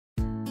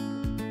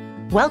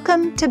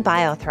Welcome to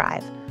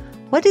BioThrive.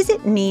 What does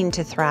it mean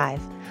to thrive?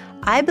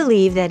 I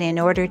believe that in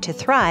order to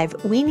thrive,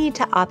 we need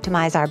to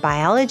optimize our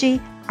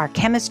biology, our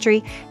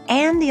chemistry,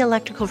 and the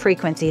electrical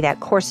frequency that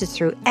courses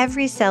through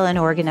every cell and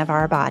organ of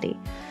our body.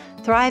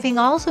 Thriving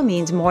also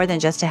means more than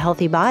just a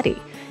healthy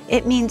body.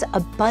 It means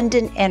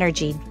abundant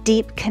energy,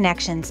 deep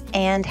connections,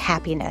 and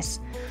happiness.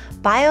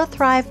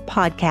 BioThrive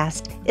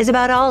podcast is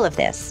about all of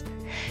this.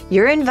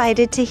 You're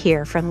invited to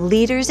hear from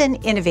leaders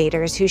and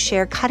innovators who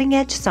share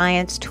cutting-edge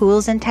science,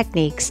 tools, and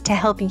techniques to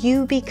help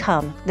you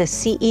become the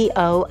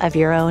CEO of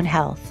your own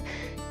health.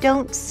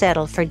 Don't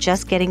settle for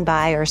just getting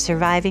by or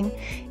surviving.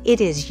 It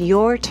is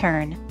your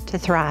turn to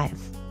thrive.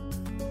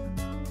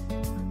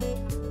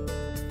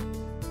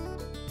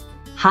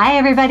 Hi,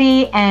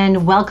 everybody,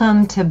 and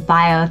welcome to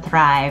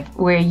BioThrive,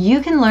 where you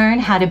can learn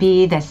how to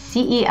be the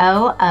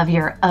CEO of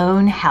your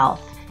own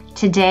health.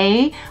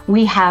 Today,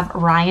 we have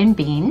Ryan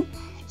Bean.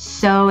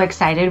 So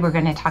excited. We're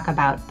going to talk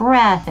about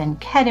breath and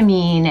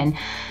ketamine and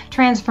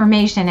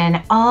transformation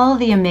and all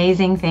the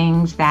amazing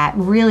things that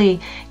really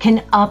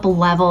can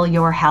up-level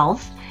your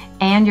health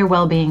and your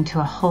well-being to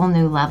a whole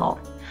new level.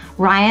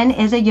 Ryan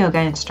is a yoga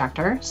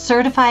instructor,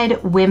 certified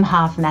Wim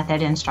Hof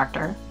method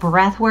instructor,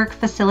 breathwork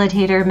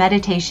facilitator,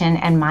 meditation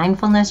and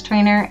mindfulness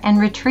trainer, and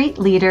retreat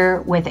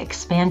leader with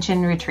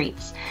Expansion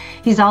Retreats.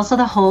 He's also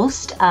the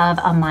host of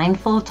a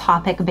mindful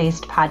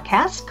topic-based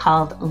podcast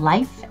called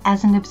Life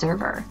as an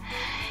Observer.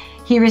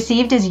 He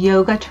received his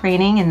yoga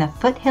training in the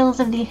foothills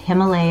of the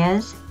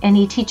Himalayas, and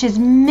he teaches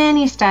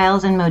many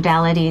styles and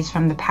modalities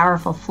from the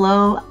powerful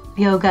flow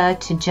yoga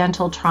to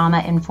gentle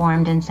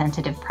trauma-informed and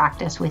sensitive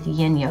practice with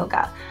yin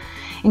yoga,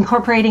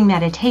 incorporating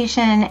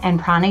meditation and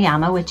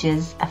pranayama, which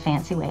is a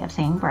fancy way of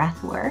saying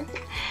breath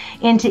work,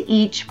 into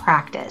each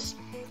practice.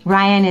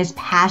 Ryan is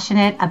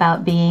passionate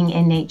about being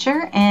in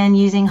nature and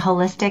using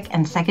holistic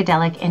and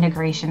psychedelic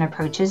integration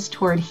approaches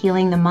toward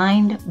healing the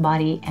mind,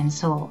 body, and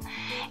soul.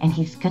 And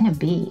he's going to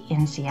be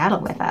in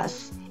Seattle with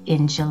us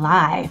in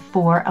July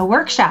for a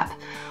workshop.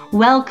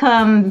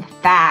 Welcome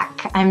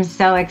back. I'm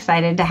so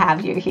excited to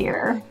have you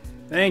here.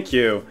 Thank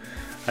you.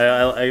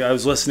 I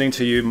was listening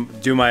to you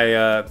do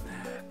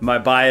my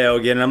bio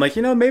again, and I'm like,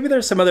 maybe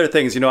there's some other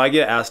things. I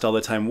get asked all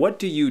the time, what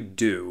do you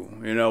do?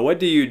 What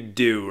do you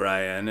do,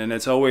 Ryan? And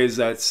it's always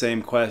that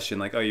same question,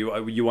 like, oh,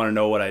 you want to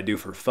know what I do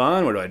for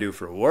fun? What do I do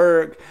for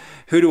work?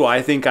 Who do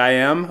I think I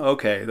am?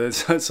 Okay,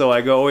 so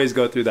I always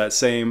go through that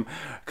same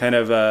kind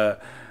of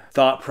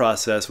thought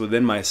process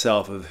within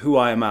myself of who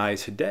am I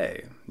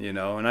today?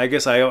 And I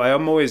guess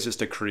I'm always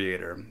just a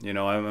creator.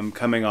 I'm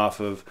coming off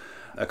of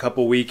a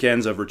couple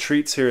weekends of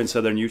retreats here in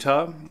Southern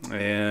Utah,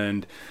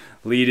 and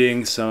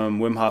leading some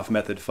Wim Hof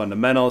method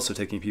fundamentals, so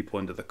taking people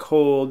into the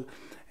cold.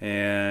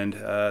 And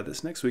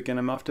this next weekend,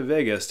 I'm off to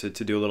Vegas to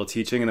do a little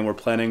teaching, and then we're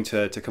planning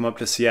to come up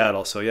to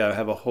Seattle. So yeah, I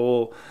have a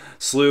whole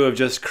slew of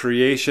just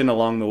creation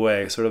along the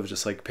way, sort of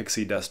just like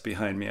pixie dust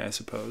behind me, I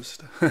suppose.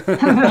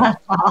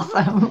 That's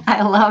awesome.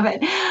 I love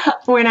it.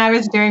 When I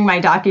was doing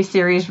my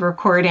docuseries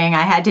recording,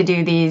 I had to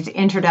do these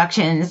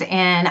introductions,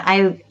 and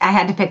I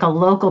had to pick a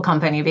local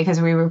company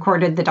because we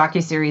recorded the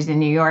docuseries in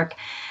New York.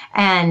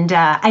 And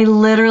I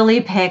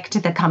literally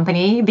picked the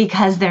company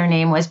because their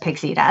name was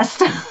Pixie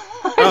Dust.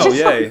 Oh,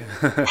 yay.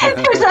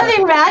 There's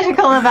something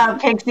magical about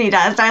pixie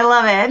dust. I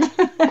love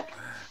it.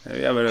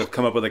 Maybe I'm going to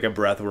come up with like a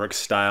breathwork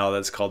style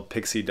that's called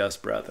pixie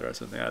dust breath or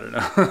something. I don't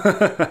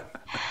know.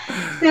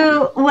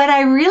 So what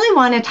I really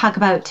want to talk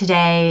about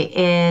today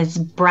is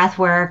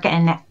breathwork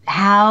and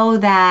how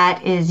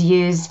that is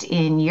used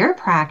in your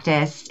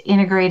practice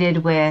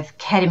integrated with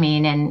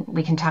ketamine. And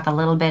we can talk a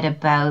little bit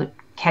about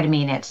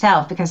ketamine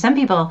itself, because some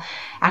people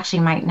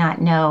actually might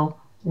not know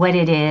what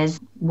it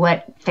is,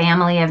 what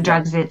family of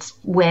drugs it's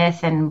with,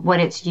 and what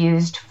it's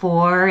used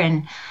for,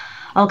 and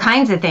all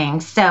kinds of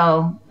things.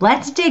 So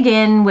let's dig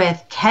in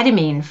with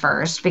ketamine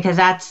first, because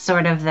that's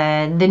sort of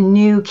the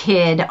new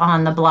kid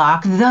on the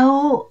block,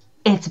 though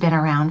it's been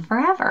around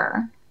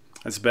forever.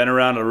 It's been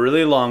around a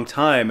really long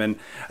time, and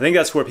I think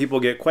that's where people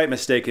get quite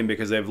mistaken,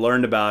 because they've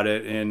learned about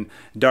it in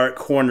dark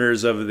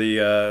corners of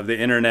the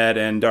internet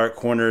and dark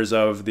corners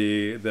of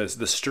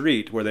the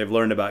street where they've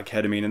learned about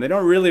ketamine, and they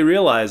don't really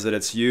realize that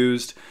it's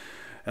used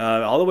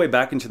all the way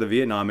back into the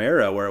Vietnam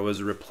era, where it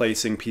was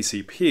replacing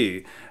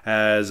PCP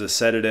as a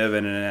sedative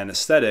and an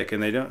anesthetic,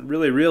 and they don't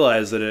really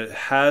realize that it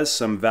has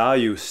some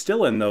value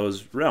still in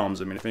those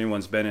realms. I mean, if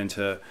anyone's been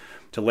into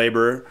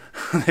labor,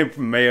 they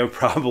may have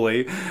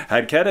probably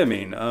had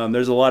ketamine.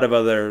 There's a lot of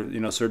other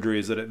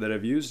surgeries that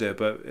have used it,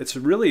 but it's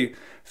really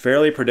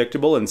fairly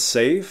predictable and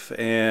safe.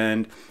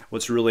 And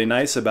what's really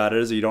nice about it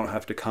is you don't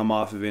have to come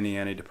off of any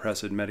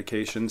antidepressant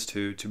medications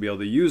to be able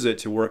to use it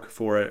to work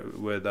for it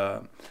with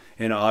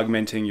in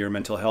augmenting your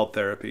mental health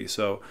therapy.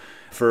 So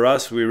for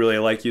us, we really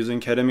like using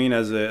ketamine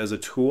as a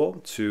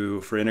tool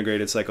for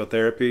integrated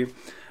psychotherapy.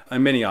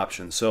 Many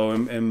options. So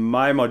in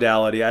my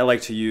modality, I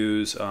like to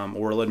use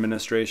oral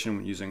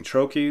administration using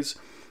troches,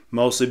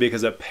 mostly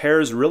because it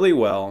pairs really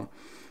well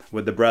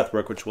with the breath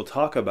work, which we'll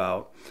talk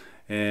about.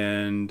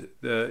 And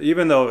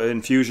even though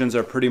infusions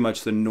are pretty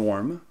much the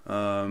norm,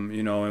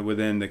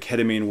 within the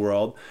ketamine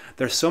world,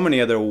 there's so many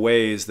other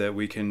ways that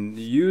we can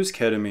use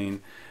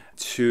ketamine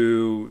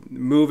to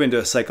move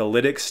into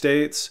psycholytic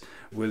states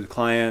with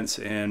clients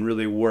and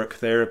really work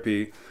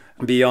therapy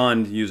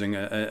beyond using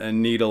a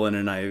needle and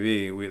an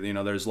IV.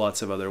 There's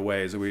lots of other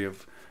ways. We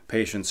have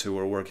patients who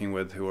we're working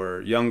with who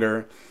are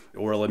younger.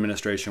 Oral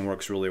administration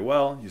works really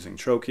well using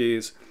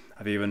troches.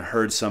 I've even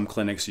heard some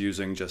clinics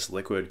using just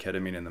liquid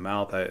ketamine in the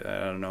mouth. I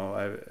don't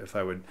know if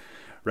I would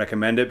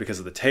recommend it because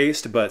of the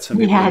taste, but some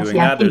people are doing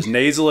that. There's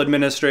nasal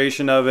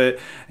administration of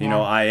it,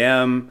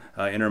 IM,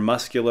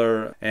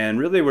 intermuscular, and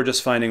really we're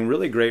just finding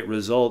really great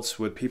results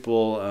with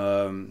people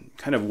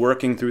kind of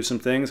working through some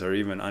things or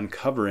even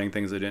uncovering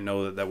things they didn't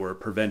know that were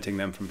preventing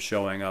them from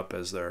showing up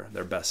as their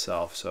best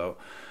self. So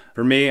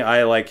for me,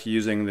 I like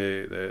using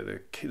the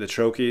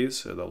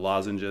troches or the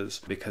lozenges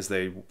because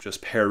they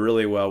just pair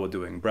really well with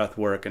doing breath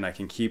work, and I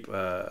can keep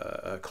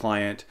a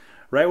client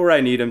right where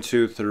I need them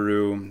to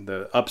through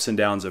the ups and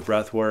downs of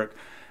breath work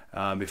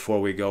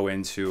before we go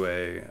into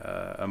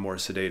a more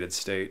sedated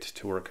state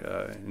to work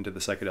into the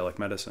psychedelic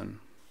medicine.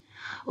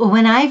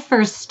 When I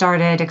first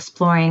started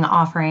exploring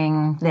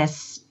offering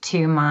this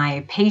to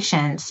my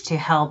patients to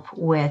help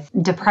with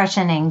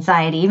depression,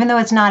 anxiety, even though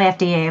it's not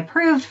FDA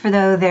approved,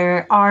 though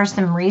there are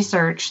some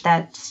research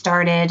that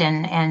started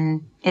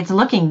and it's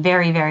looking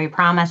very, very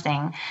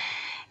promising.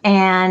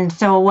 And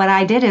so what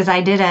I did is I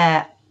did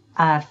a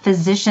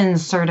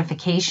physician's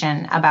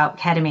certification about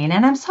ketamine,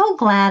 and I'm so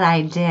glad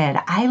I did.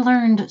 I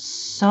learned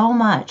so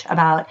much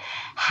about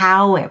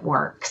how it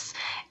works.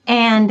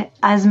 And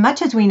as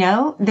much as we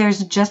know,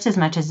 there's just as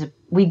much as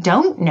we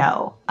don't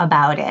know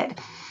about it.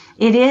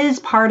 It is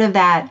part of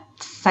that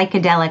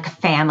psychedelic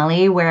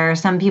family where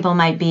some people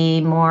might be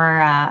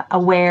more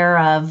aware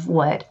of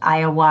what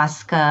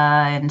ayahuasca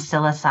and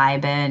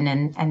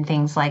psilocybin and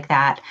things like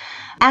that.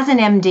 As an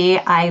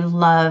MD, I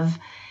love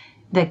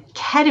the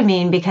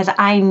ketamine because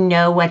I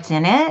know what's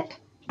in it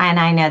and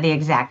I know the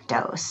exact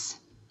dose.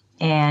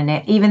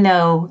 And even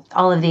though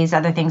all of these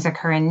other things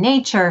occur in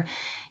nature,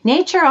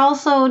 nature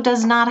also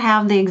does not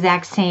have the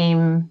exact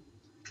same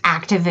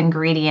active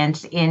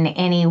ingredients in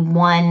any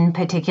one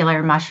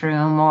particular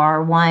mushroom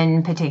or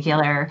one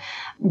particular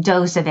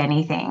dose of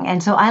anything.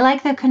 And so I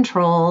like the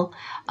control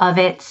of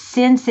it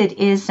since it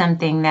is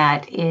something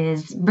that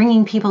is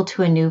bringing people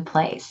to a new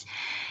place.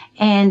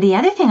 And the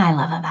other thing I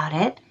love about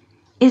it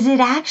is it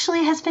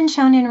actually has been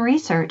shown in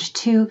research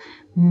to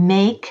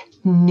make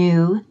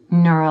new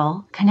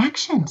neural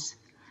connections.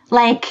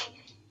 Like,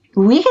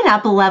 we can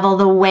up-level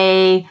the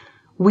way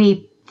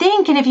we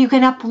think, and if you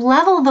can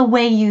up-level the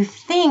way you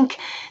think,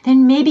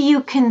 then maybe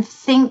you can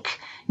think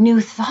new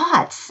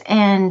thoughts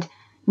and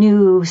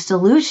new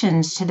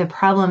solutions to the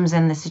problems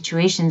and the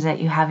situations that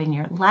you have in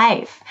your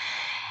life.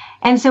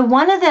 And so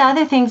one of the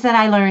other things that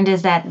I learned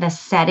is that the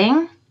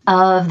setting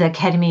of the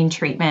ketamine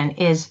treatment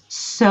is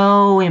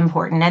so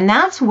important. And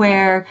that's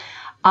where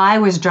I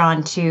was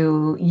drawn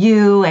to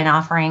you and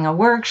offering a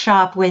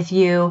workshop with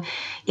you,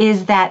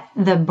 is that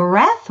the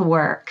breath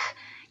work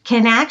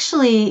can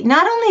actually,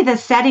 not only the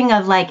setting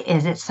of like,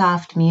 is it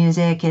soft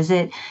music?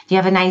 Do you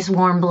have a nice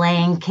warm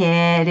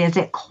blanket? Is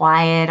it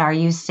quiet? Are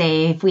you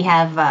safe? We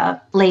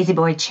have lazy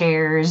boy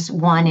chairs,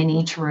 one in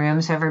each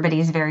room, so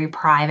everybody's very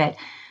private.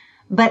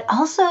 But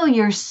also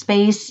your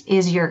space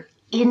is your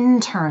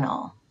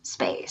internal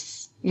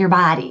space, your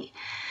body.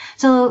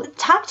 So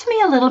talk to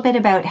me a little bit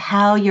about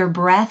how your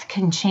breath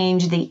can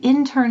change the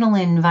internal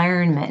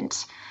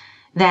environment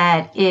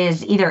that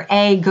is either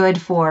A,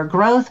 good for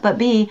growth, but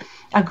B,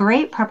 a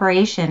great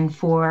preparation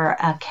for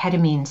a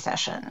ketamine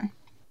session.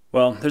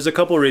 Well, there's a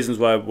couple of reasons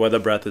why the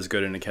breath is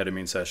good in a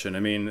ketamine session. I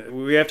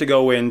mean, we have to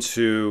go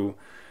into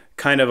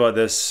kind of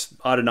this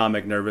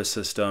autonomic nervous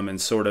system and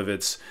sort of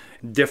its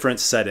different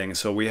settings.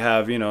 So we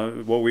have,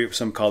 what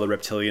some call the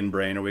reptilian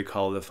brain, or we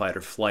call the fight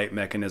or flight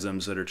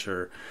mechanisms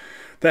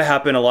that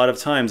happen a lot of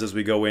times as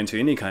we go into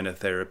any kind of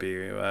therapy.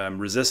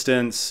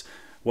 Resistance,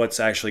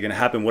 what's actually going to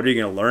happen, what are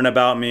you going to learn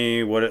about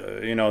me,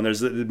 and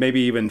there's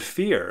maybe even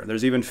fear.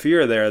 There's even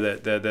fear there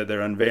that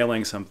they're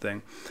unveiling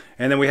something.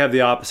 And then we have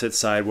the opposite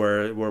side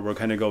where we're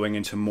kind of going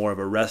into more of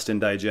a rest and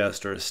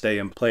digest or a stay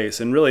in place.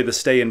 And really the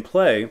stay in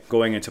play,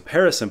 going into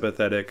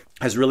parasympathetic,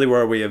 is really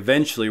where we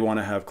eventually want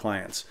to have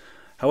clients.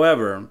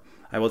 However,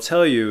 I will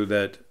tell you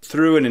that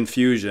through an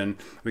infusion,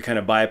 we kind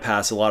of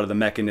bypass a lot of the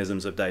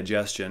mechanisms of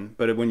digestion.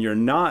 But when you're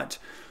not,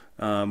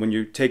 when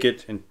you take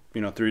it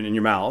through in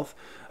your mouth,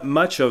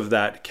 much of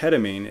that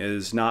ketamine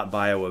is not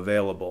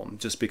bioavailable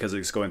just because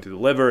it's going through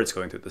the liver, it's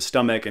going through the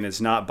stomach, and it's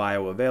not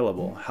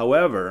bioavailable.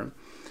 However,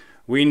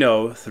 we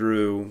know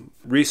through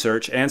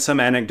research and some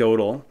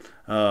anecdotal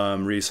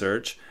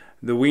research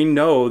that we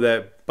know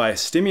that by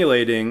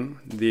stimulating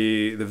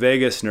the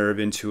vagus nerve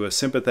into a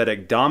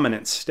sympathetic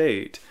dominant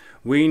state,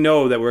 we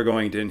know that we're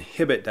going to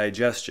inhibit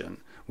digestion.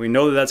 We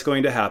know that that's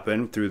going to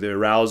happen through the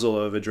arousal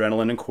of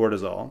adrenaline and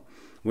cortisol.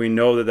 We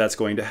know that that's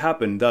going to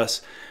happen,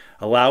 thus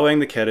allowing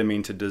the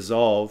ketamine to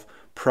dissolve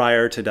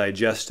prior to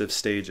digestive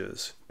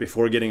stages,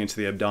 before getting into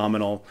the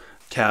abdominal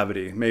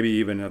cavity, maybe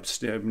even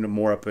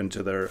more up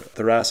into their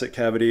thoracic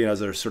cavity as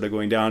they're sort of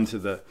going down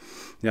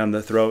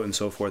the throat and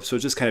so forth. So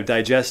it's just kind of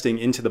digesting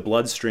into the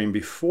bloodstream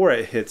before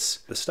it hits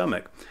the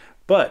stomach.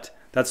 But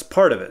that's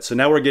part of it. So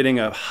now we're getting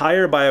a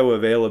higher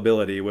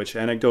bioavailability, which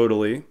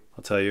anecdotally,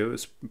 I'll tell you,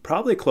 is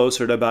probably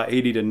closer to about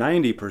 80 to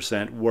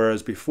 90%,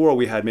 whereas before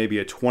we had maybe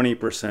a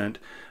 20%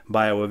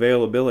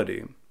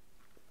 bioavailability,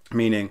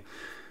 meaning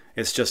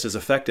it's just as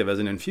effective as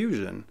an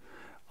infusion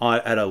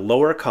at a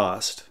lower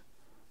cost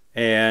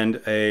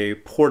and a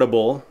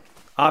portable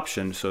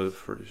option. So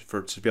for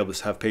to be able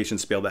to have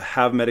patients be able to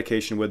have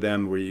medication with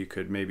them where you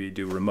could maybe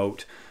do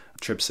remote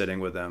trip sitting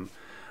with them.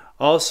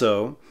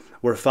 Also,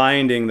 we're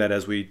finding that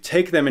as we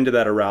take them into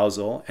that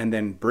arousal and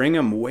then bring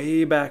them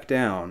way back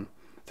down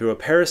through a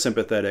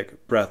parasympathetic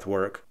breath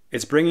work,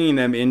 it's bringing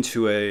them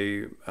into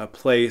a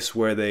place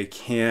where they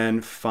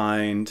can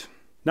find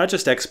not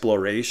just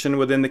exploration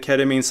within the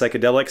ketamine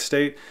psychedelic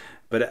state,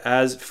 but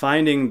as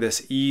finding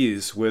this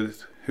ease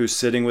with who's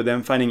sitting with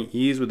them, finding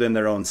ease within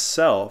their own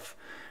self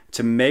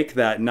to make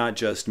that not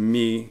just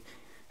me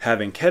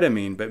having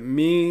ketamine, but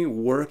me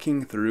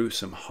working through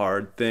some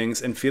hard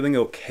things and feeling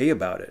okay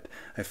about it.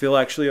 I feel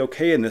actually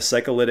okay in this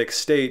psycholytic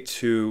state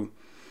to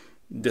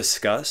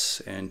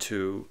discuss and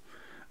to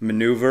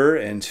maneuver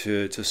and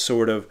to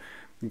sort of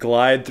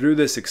glide through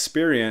this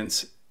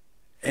experience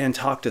and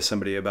talk to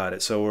somebody about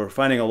it. So we're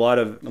finding a lot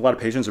of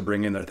patients are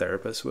bringing their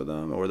therapists with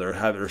them, or they're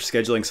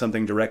scheduling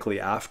something directly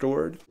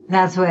afterward.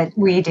 That's what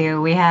we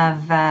do. We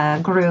have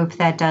a group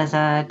that does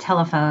a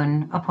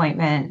telephone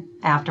appointment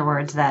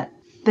afterwards that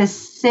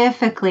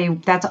specifically,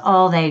 that's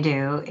all they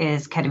do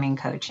is ketamine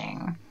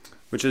coaching.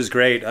 Which is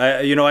great.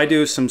 I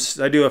do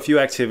a few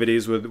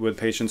activities with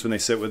patients when they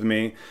sit with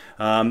me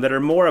that are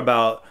more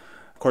about,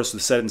 of course, the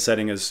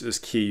setting is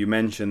key. You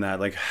mentioned that,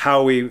 like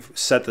how we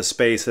set the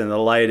space and the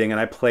lighting, and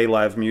I play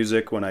live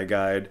music when I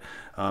guide.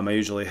 I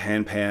usually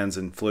hand pans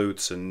and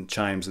flutes and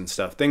chimes and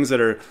stuff, things that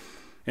are,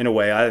 in a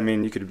way, I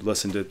mean, you could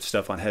listen to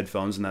stuff on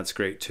headphones and that's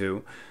great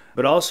too.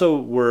 But also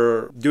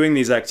we're doing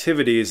these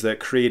activities that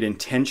create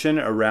intention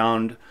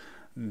around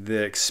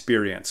the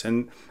experience.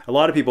 And a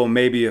lot of people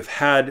maybe have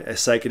had a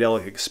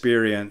psychedelic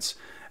experience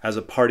as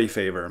a party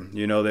favor.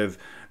 You know, they've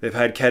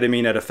had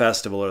ketamine at a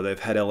festival or they've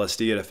had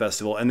LSD at a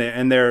festival,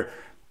 and they're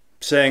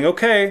saying,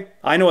 okay,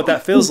 I know what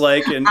that feels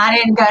like. And I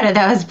didn't go to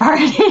those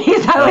parties.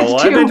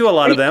 I've been to a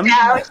lot of them.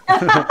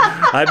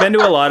 I've been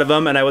to a lot of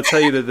them, and I will tell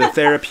you that the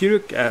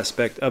therapeutic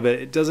aspect of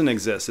it doesn't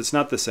exist. It's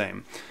not the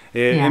same.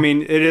 I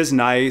mean, it is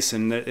nice,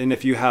 and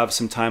if you have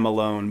some time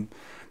alone,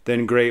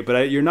 then great.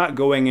 But you're not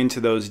going into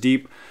those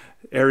deep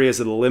areas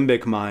of the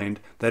limbic mind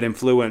that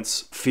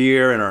influence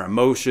fear and our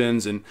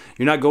emotions, and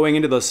you're not going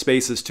into those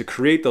spaces to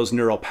create those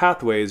neural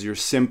pathways. You're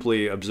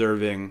simply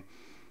observing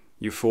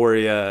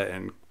euphoria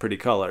and pretty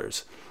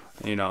colors,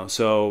 you know.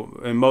 So,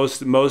 and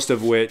most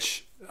of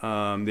which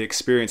the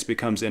experience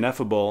becomes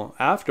ineffable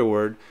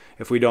afterward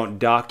if we don't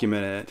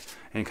document it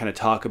and kind of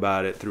talk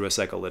about it through a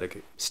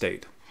psycholytic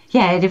state.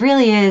 Yeah, it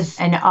really is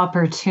an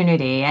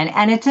opportunity.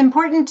 And it's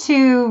important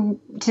to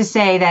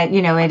say that,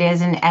 you know, it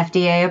is an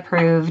FDA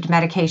approved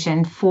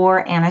medication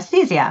for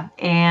anesthesia,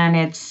 and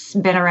it's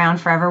been around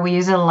forever. We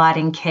use it a lot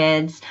in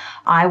kids.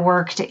 I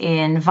worked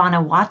in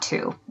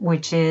Vanuatu,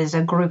 which is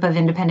a group of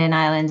independent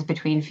islands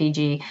between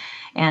Fiji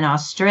and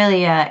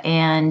Australia.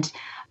 And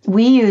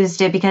we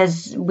used it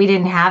because we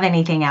didn't have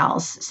anything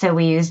else. So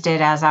we used it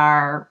as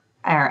our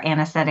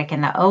anesthetic in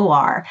the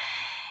OR.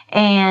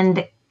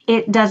 And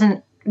it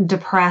doesn't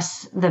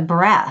depress the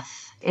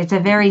breath. It's a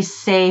very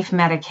safe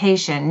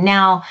medication.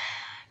 Now,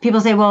 people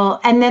say, well,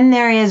 and then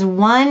there is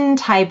one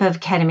type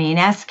of ketamine,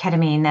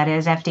 S-ketamine, that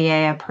is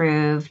FDA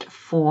approved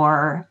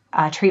for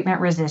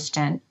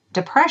treatment-resistant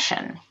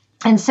depression.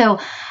 And so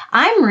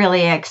I'm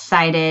really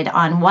excited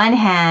on one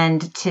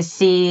hand to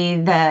see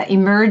the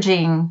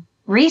emerging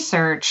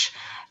research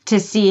to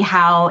see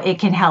how it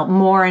can help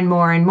more and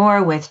more and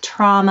more with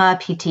trauma,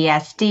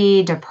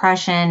 PTSD,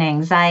 depression,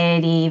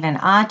 anxiety, even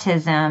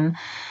autism.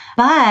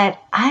 But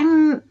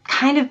I'm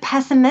kind of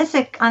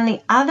pessimistic on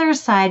the other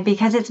side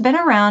because it's been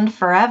around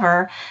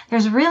forever.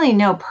 There's really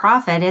no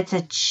profit. It's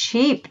a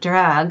cheap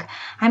drug.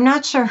 I'm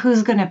not sure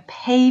who's going to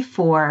pay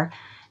for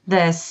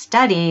the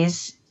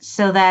studies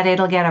so that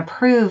it'll get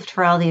approved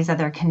for all these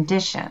other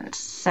conditions.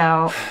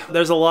 So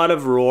there's a lot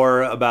of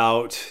roar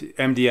about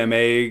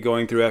MDMA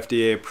going through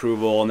FDA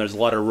approval, and there's a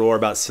lot of roar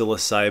about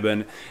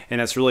psilocybin,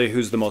 and it's really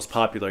who's the most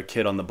popular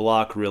kid on the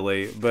block,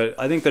 really. But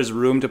I think there's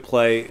room to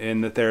play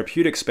in the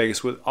therapeutic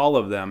space with all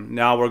of them.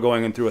 Now we're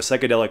going through a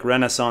psychedelic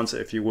renaissance,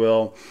 if you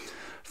will.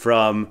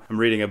 I'm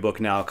reading a book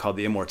now called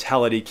The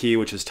Immortality Key,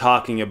 which is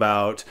talking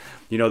about,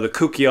 you know, the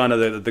Kukion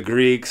of the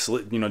Greeks,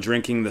 you know,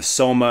 drinking the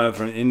Soma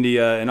from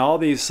India, and all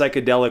these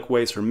psychedelic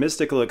ways for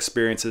mystical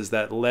experiences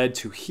that led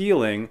to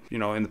healing, you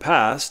know, in the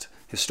past,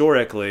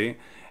 historically.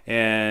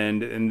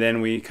 And then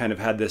we kind of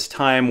had this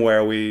time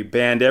where we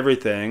banned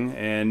everything,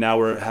 and now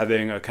we're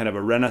having a kind of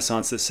a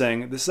renaissance that's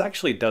saying this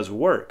actually does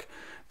work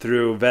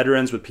through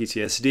veterans with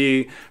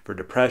PTSD, for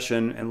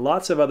depression, and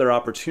lots of other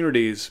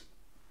opportunities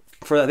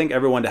for, I think,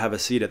 everyone to have a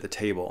seat at the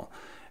table.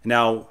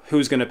 Now,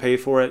 who's going to pay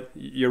for it?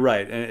 You're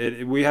right.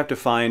 And we have to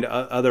find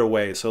other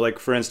ways. So like,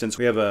 for instance,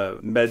 we have a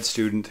med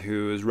student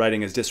who is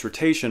writing his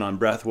dissertation on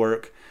breath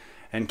work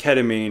and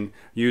ketamine,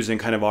 using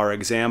kind of our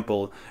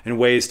example in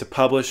ways to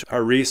publish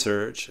our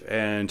research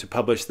and to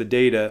publish the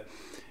data,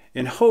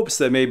 in hopes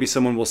that maybe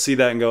someone will see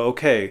that and go,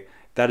 okay,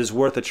 that is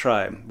worth a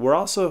try. We're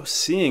also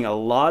seeing a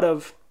lot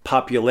of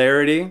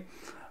popularity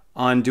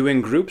on doing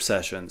group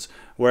sessions.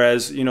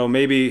 Whereas,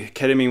 maybe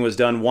ketamine was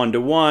done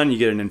one-to-one, you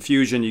get an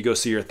infusion, you go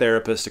see your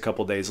therapist a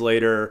couple days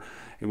later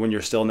when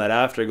you're still in that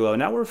afterglow.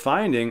 Now we're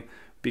finding,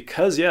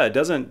 because it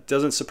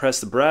doesn't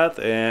suppress the breath,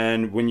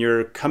 and when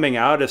you're coming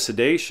out of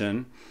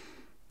sedation,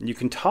 you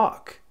can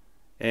talk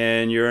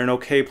and you're in an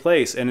okay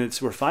place. And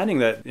we're finding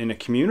that in a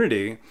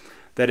community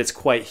that it's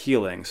quite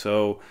healing.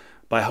 So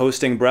by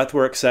hosting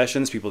breathwork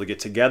sessions, people to get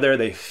together,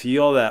 they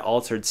feel that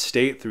altered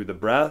state through the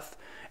breath.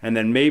 And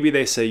then maybe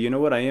they say, you know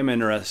what, I am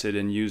interested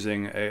in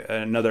using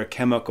another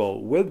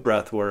chemical with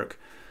breath work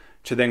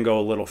to then go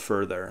a little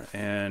further.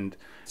 And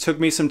it took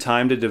me some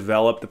time to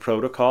develop the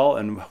protocol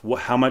and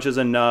how much is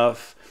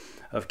enough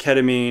of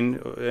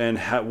ketamine, and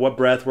what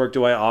breath work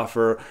do I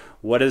offer,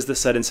 what is the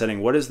set and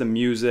setting, what is the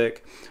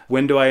music,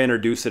 when do I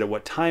introduce it, at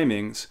what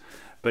timings.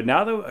 But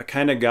now that I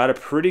kind of got a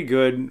pretty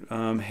good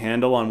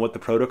handle on what the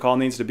protocol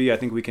needs to be, I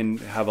think we can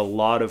have a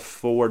lot of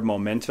forward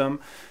momentum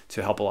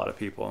to help a lot of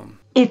people.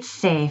 It's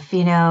safe.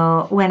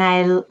 When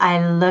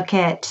I look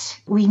at,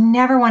 we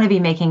never want to be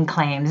making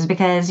claims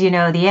because, the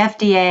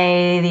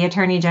FDA, the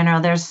Attorney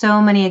General, there's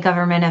so many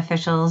government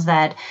officials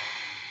that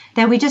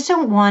we just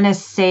don't want to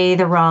say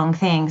the wrong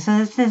thing. So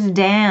it's this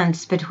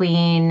dance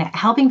between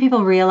helping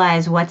people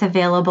realize what's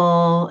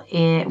available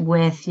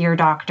with your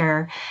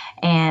doctor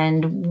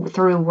and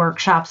through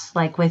workshops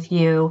like with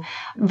you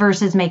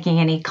versus making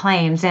any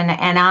claims. And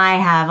I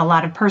have a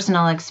lot of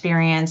personal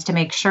experience to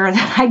make sure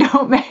that I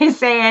don't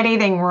say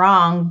anything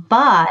wrong.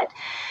 But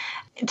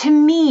to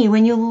me,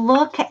 when you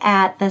look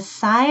at the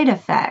side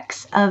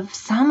effects of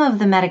some of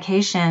the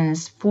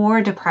medications for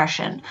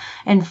depression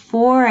and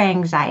for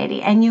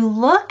anxiety, and you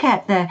look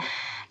at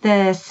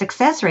the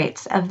success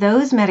rates of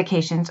those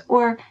medications,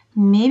 or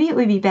maybe it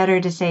would be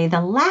better to say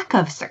the lack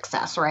of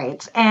success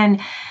rates. And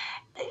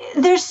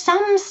there's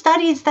some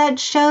studies that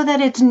show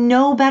that it's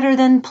no better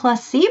than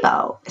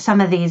placebo,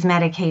 some of these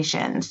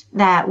medications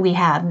that we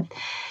have.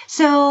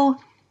 So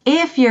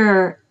if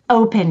you're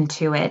open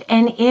to it,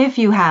 and if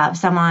you have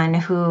someone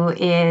who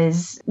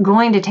is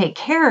going to take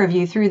care of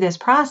you through this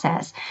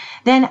process,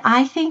 then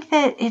I think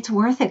that it's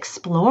worth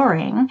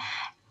exploring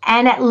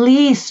and at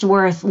least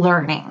worth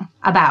learning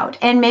about.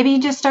 And maybe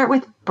just start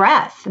with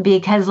breath,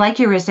 because like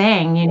you were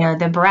saying,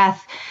 the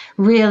breath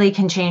really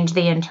can change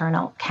the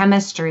internal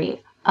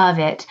chemistry of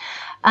it.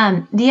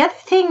 The other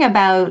thing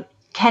about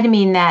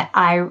ketamine that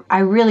I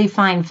really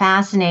find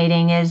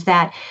fascinating is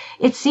that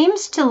it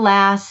seems to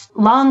last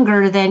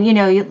longer than,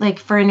 like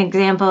for an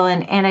example,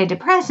 an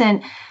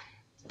antidepressant,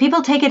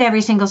 people take it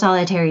every single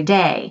solitary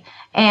day.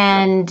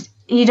 And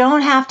you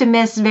don't have to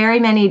miss very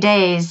many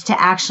days to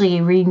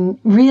actually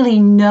really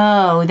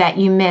know that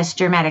you missed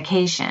your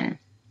medication.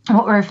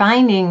 What we're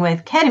finding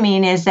with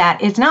ketamine is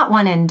that it's not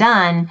one and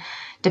done,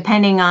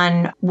 depending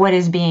on what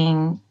is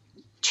being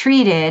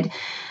treated,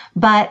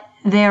 but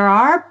there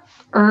are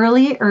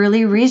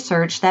early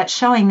research that's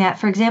showing that,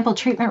 for example,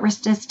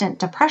 treatment-resistant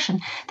depression,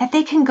 that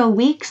they can go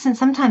weeks and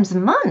sometimes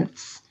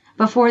months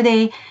before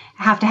they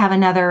have to have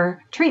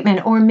another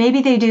treatment. Or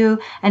maybe they do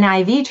an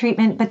IV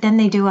treatment, but then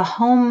they do a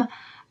home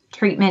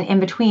treatment in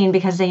between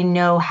because they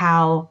know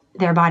how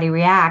their body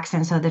reacts.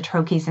 And so the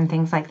troches and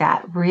things like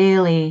that,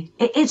 really,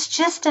 it's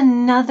just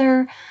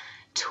another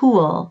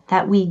tool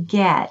that we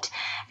get.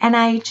 And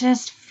I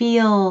just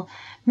feel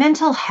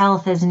mental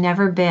health has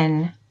never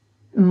been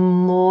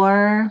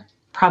more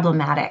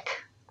problematic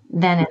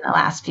than in the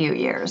last few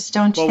years,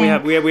 don't you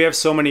think? We have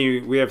so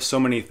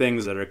many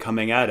things that are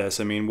coming at us.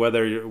 I mean,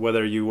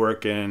 whether you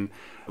work in,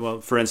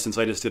 well, for instance,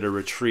 I just did a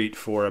retreat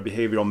for a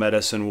behavioral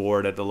medicine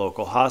ward at the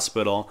local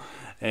hospital,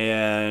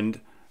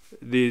 and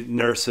the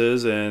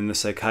nurses and the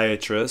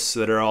psychiatrists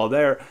that are all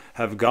there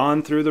have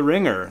gone through the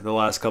ringer the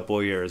last couple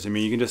of years. I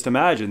mean, you can just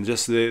imagine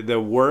just the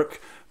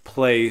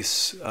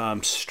workplace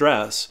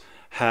stress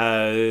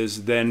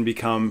has then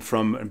become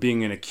from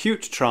being an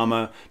acute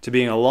trauma to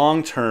being a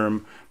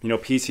long-term,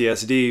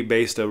 PTSD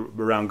based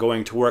around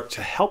going to work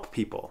to help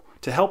people.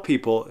 To help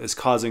people is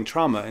causing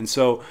trauma. And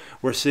so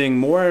we're seeing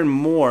more and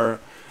more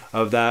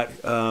of that.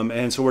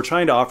 And so we're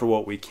trying to offer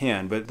what we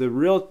can. But the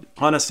real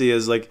honesty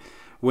is, like,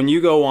 when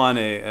you go on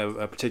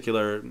a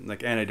particular like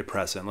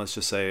antidepressant, let's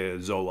just say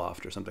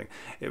Zoloft or something,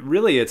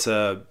 it's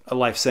a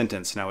life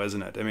sentence now,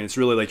 isn't it? I mean, it's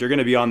really like you're going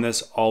to be on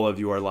this all of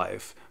your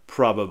life,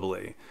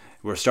 probably.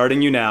 We're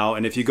starting you now,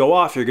 and if you go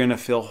off, you're going to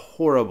feel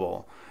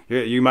horrible.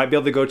 You might be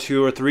able to go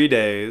 2 or 3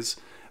 days,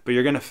 but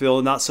you're going to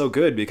feel not so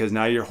good because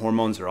now your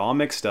hormones are all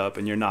mixed up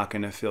and you're not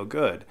going to feel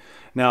good.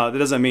 Now, that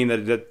doesn't mean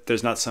that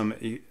there's not some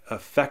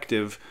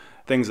effective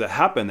things that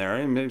happen there,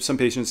 and some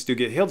patients do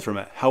get healed from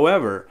it.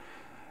 However,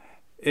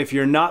 if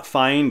you're not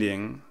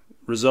finding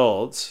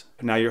results,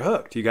 now you're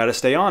hooked. You got to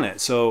stay on it.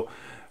 So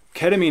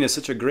ketamine is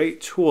such a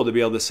great tool to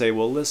be able to say,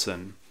 well,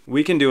 listen,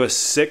 we can do a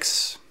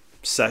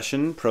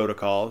 6-session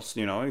protocol,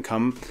 and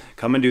come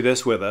and do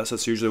this with us.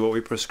 That's usually what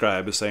we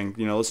prescribe, is saying,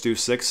 let's do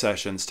 6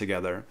 sessions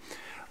together.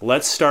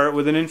 Let's start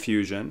with an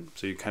infusion,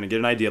 so you kind of get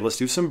an idea. Let's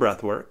do some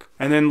breath work.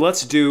 And then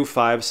let's do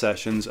 5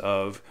 sessions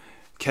of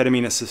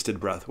ketamine-assisted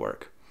breath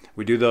work.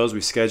 We do those,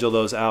 we schedule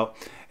those out.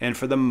 And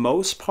for the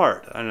most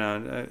part,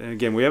 and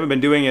again, we haven't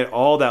been doing it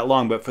all that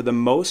long, but for the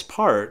most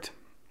part,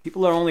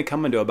 people are only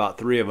coming to about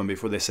 3 of them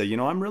before they say,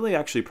 I'm really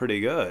actually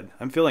pretty good.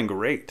 I'm feeling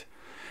great.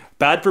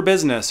 Bad for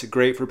business,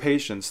 great for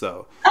patients,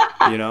 though.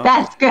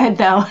 That's good,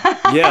 though.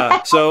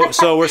 Yeah.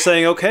 So we're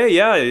saying, okay,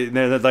 yeah.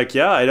 They're like,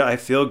 yeah, I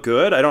feel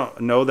good. I don't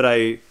know that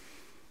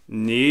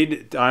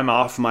I'm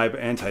off my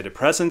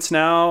antidepressants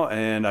now,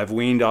 and I've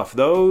weaned off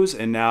those,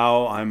 and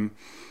now I'm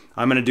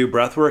going to do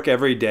breath work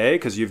every day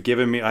because I've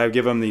given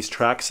them these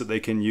tracks that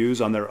they can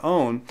use on their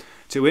own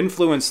to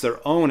influence their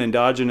own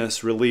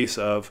endogenous release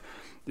of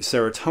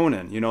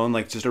serotonin, and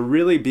like just to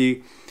really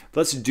be,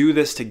 let's do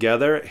this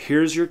together.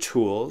 Here's your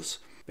tools.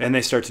 And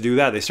they start to do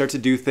that. They start to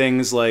do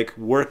things like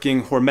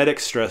working hormetic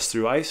stress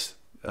through ice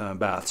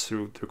baths,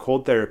 through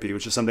cold therapy,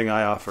 which is something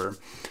I offer.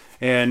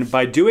 And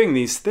by doing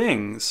these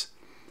things,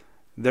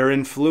 they're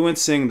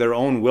influencing their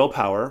own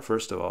willpower,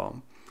 first of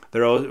all.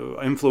 They're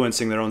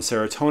influencing their own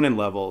serotonin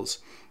levels.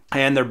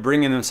 And they're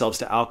bringing themselves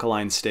to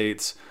alkaline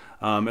states,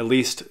 at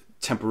least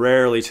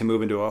temporarily, to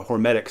move into a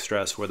hormetic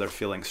stress where they're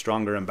feeling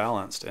stronger and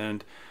balanced.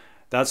 And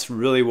that's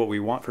really what we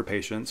want for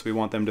patients. We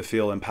want them to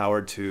feel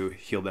empowered to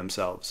heal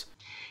themselves.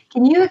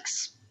 Can you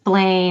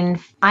explain?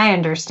 I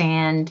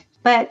understand,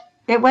 but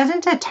it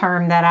wasn't a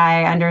term that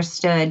I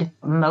understood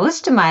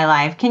most of my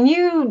life. Can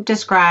you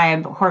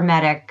describe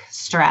hormetic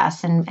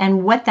stress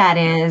and what that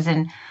is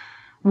and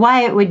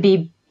why it would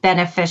be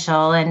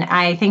beneficial? And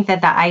I think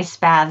that the ice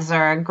baths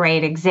are a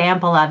great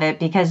example of it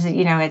because,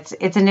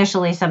 it's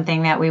initially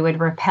something that we would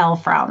repel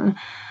from.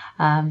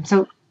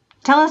 So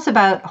tell us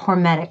about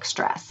hormetic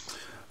stress.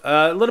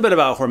 A little bit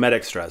about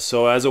hormetic stress.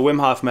 So as a Wim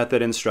Hof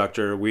method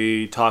instructor,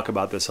 we talk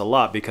about this a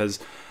lot because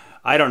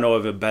I don't know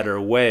of a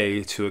better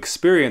way to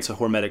experience a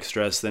hormetic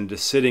stress than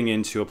just sitting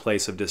into a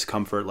place of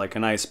discomfort like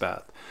an ice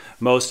bath.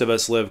 Most of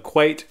us live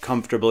quite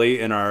comfortably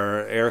in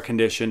our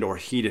air-conditioned or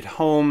heated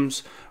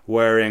homes,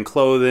 wearing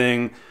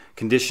clothing,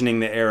 conditioning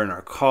the air in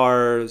our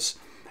cars,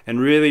 and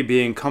really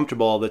being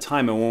comfortable all the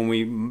time. And when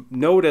we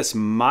notice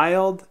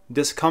mild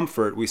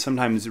discomfort, we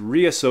sometimes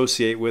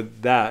reassociate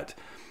with that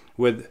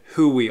with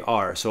who we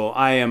are. So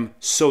I am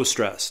so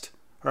stressed,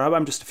 or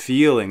I'm just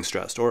feeling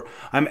stressed, or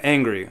I'm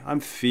angry, I'm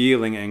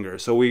feeling anger.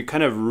 So we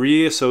kind of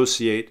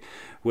reassociate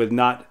with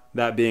not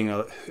that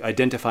being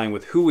identifying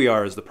with who we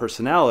are as the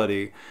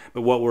personality,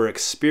 but what we're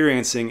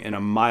experiencing in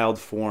a mild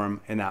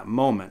form in that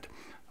moment.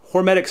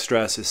 Hormetic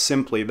stress is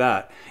simply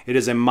that. It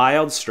is a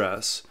mild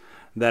stress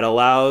that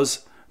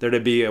allows there to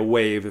be a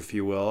wave, if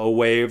you will, a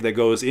wave that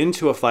goes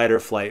into a fight or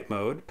flight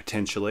mode,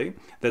 potentially,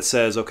 that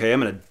says, okay, I'm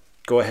going to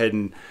go ahead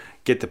and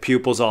get the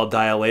pupils all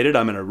dilated.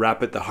 I'm going to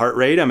rapid the heart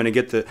rate. I'm going to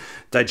get the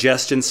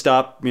digestion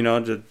stopping.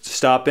 I'm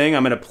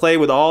going to play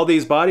with all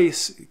these body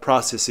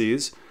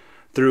processes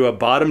through a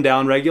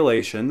bottom-down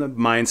regulation. The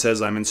mind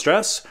says, I'm in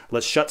stress.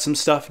 Let's shut some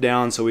stuff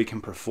down so we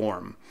can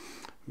perform.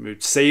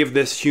 Save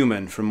this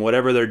human from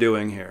whatever they're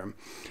doing here.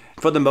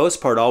 For the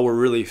most part, all we're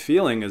really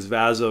feeling is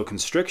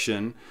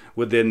vasoconstriction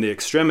within the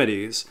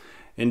extremities.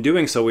 In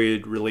doing so,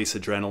 we release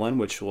adrenaline,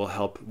 which will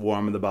help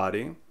warm the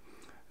body.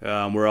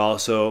 We're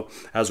also,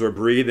 as we're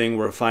breathing,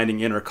 we're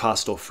finding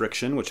intercostal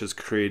friction, which is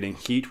creating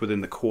heat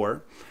within the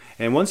core.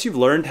 And once you've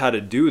learned how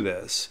to do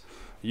this,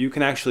 you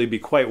can actually be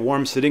quite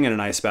warm sitting in an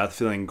ice bath,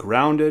 feeling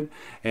grounded.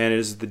 And it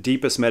is the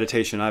deepest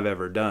meditation I've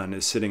ever done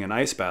is sitting in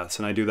ice baths.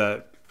 And I do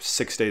that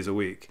 6 days a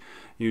week,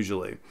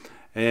 usually.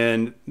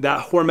 And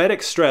that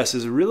hormetic stress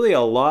is really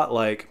a lot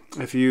like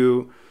if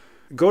you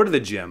go to the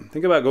gym.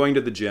 Think about going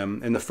to the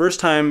gym, and the first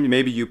time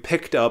maybe you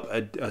picked up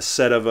a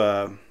set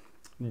of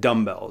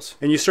dumbbells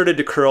and you started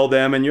to curl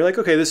them and you're like,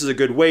 okay, this is a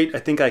good weight. I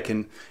think I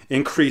can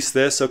increase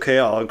this. Okay,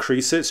 I'll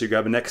increase it. So you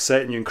grab the next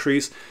set and you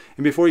increase.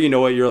 And before you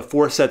know it, you're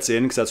 4 sets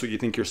in because that's what you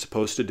think you're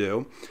supposed to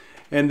do.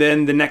 And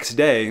then the next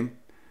day,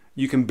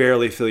 you can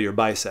barely feel your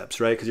biceps,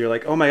 right? Because you're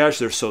like, oh my gosh,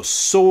 they're so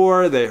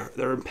sore. They're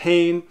in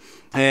pain.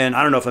 And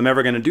I don't know if I'm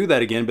ever going to do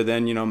that again. But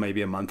then,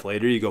 maybe a month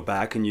later, you go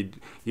back and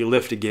you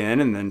lift again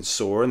and then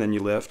sore and then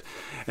you lift.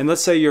 And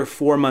let's say you're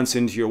 4 months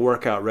into your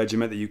workout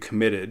regimen that you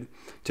committed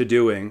to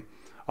doing.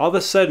 All of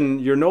a sudden,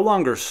 you're no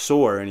longer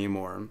sore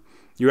anymore.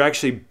 You're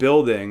actually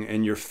building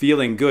and you're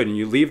feeling good. And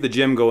you leave the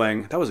gym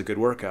going, that was a good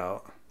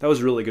workout. That was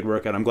a really good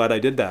workout. I'm glad I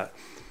did that.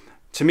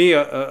 To me,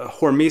 a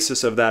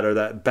hormesis of that, or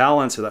that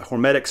balance, or that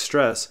hormetic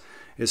stress,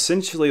 is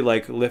essentially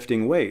like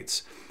lifting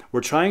weights.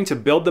 We're trying to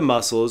build the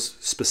muscles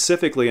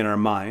specifically in our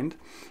mind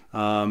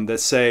that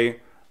say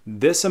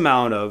this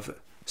amount of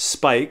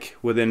spike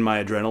within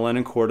my adrenaline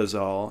and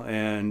cortisol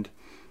and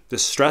the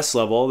stress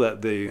level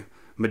that the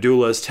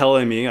medulla is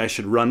telling me I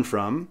should run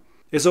from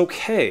is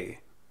okay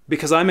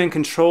because I'm in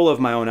control of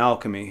my own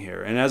alchemy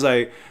here. And as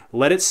I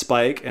let it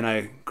spike and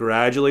I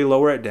gradually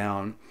lower it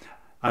down,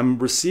 I'm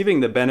receiving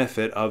the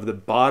benefit of the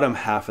bottom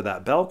half of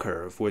that bell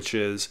curve, which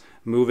is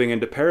moving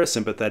into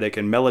parasympathetic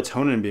and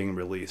melatonin being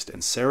released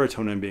and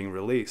serotonin being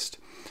released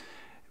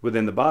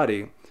within the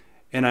body.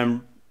 And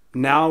I'm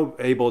now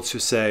able to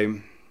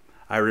say,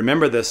 I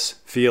remember this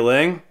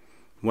feeling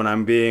when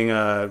I'm being,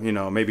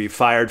 maybe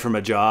fired from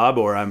a job,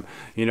 or I'm,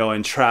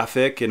 in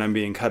traffic and I'm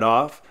being cut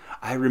off.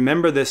 I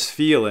remember this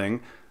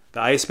feeling.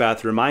 The ice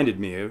bath reminded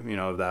me,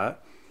 of that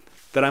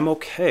I'm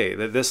okay,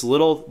 that this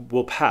little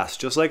will pass.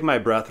 Just like my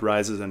breath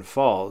rises and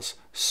falls,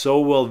 so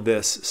will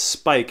this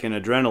spike in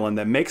adrenaline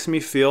that makes me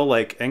feel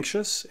like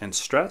anxious and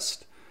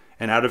stressed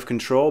and out of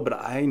control. But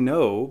I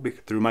know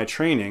through my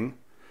training,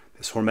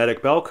 this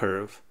hormetic bell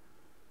curve,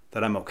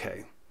 that I'm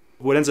okay.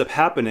 What ends up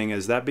happening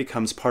is that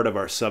becomes part of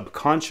our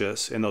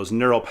subconscious in those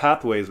neural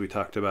pathways we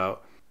talked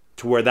about,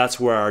 to where that's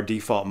where our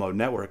default mode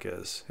network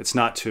is. It's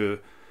not to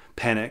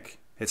panic.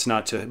 It's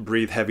not to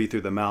breathe heavy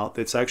through the mouth.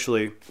 It's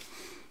actually,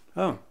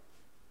 oh,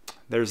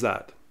 there's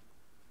that.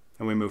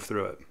 And we move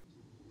through it.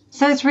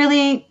 So it's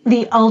really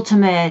the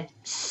ultimate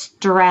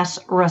stress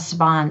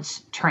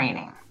response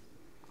training.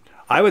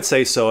 I would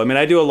say so. I mean,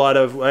 I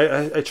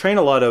train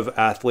a lot of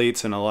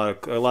athletes and a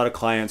lot of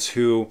clients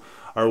who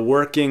are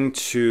working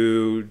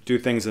to do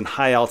things in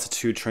high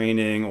altitude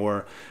training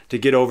or to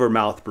get over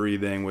mouth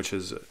breathing,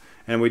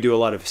 and we do a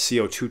lot of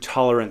CO2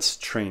 tolerance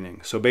training.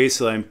 So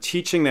basically I'm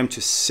teaching them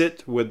to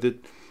sit with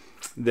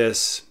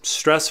this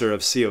stressor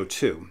of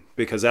CO2,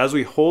 because as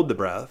we hold the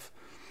breath,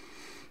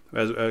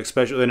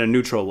 especially in a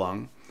neutral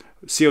lung,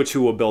 CO2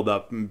 will build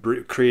up,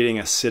 creating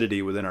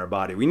acidity within our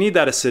body. We need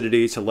that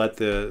acidity to let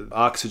the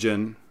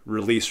oxygen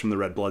release from the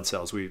red blood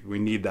cells. We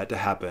need that to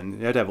happen.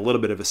 You have to have a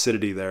little bit of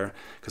acidity there,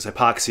 because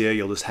hypoxia,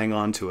 you'll just hang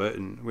on to it,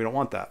 and we don't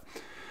want that.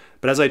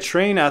 But as I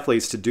train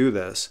athletes to do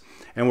this,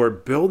 and we're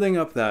building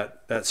up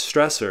that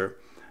stressor,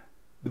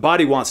 the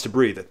body wants to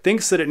breathe. It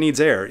thinks that it needs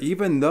air,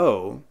 even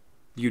though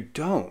you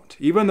don't.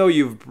 Even though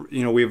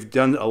we've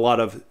done a lot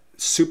of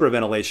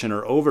superventilation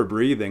or over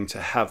breathing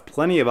to have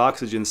plenty of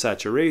oxygen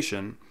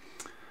saturation,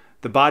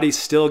 the body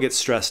still gets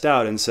stressed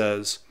out and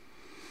says,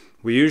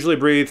 we usually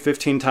breathe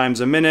 15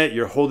 times a minute.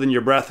 You're holding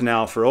your breath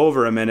now for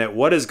over a minute.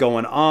 What is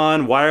going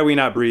on? Why are we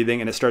not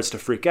breathing? And it starts to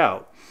freak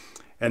out.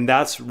 And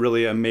that's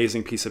really an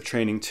amazing piece of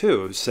training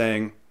too, of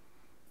saying,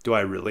 do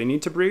I really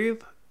need to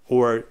breathe?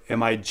 Or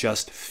am I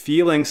just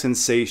feeling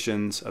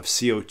sensations of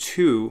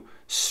CO2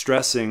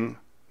 stressing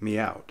me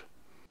out?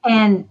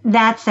 And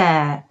that's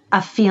a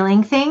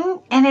feeling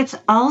thing. And it's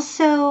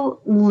also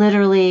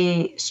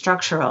literally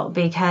structural,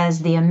 because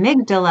the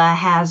amygdala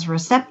has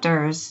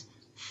receptors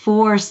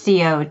for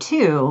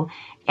CO2,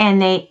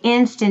 and they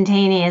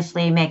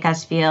instantaneously make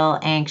us feel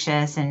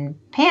anxious and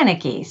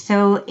panicky.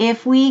 So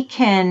if we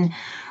can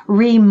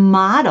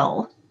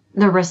remodel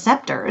the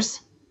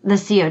receptors, the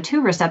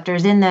CO2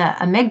 receptors in the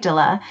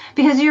amygdala,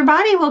 because your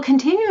body will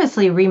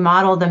continuously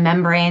remodel the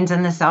membranes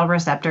and the cell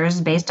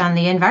receptors based on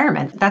the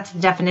environment. That's the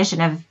definition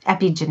of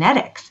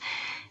epigenetics.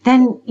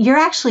 Then you're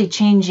actually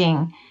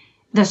changing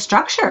the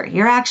structure.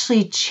 You're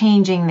actually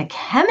changing the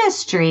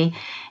chemistry,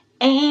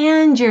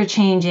 and you're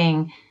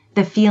changing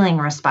the feeling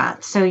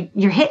response. So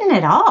you're hitting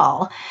it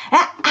all.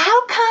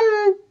 How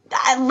come,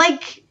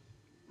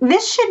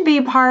 this should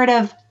be part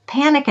of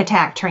panic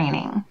attack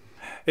training?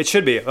 It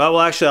should be. Well,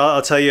 actually,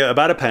 I'll tell you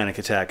about a panic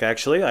attack,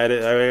 actually.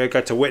 I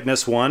got to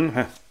witness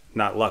one,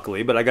 not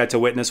luckily, but I got to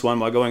witness one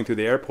while going through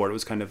the airport. It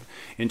was kind of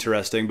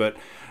interesting. But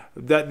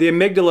the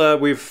amygdala,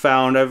 we've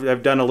found,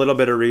 I've done a little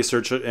bit of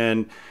research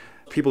and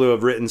people who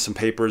have written some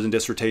papers and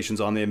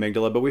dissertations on the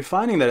amygdala, but we're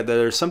finding that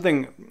there's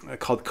something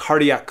called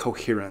cardiac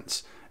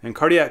coherence. And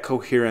cardiac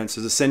coherence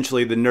is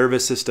essentially the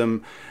nervous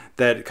system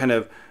that kind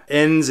of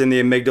ends in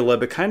the amygdala,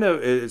 but kind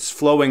of it's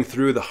flowing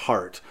through the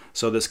heart.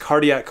 So this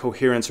cardiac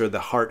coherence, or the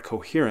heart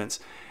coherence.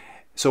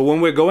 So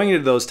when we're going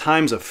into those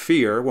times of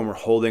fear, when we're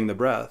holding the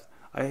breath,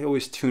 I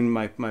always tune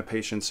my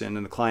patients in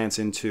and the clients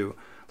into,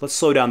 let's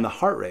slow down the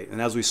heart rate.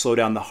 And as we slow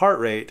down the heart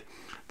rate,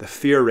 the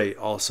fear rate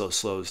also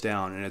slows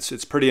down. And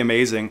it's pretty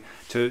amazing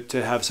to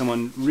have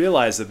someone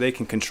realize that they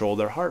can control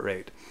their heart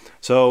rate.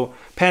 So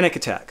panic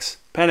attacks.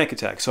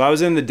 So I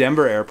was in the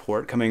Denver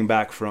airport coming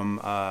back from,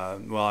 I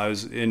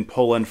was in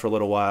Poland for a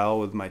little while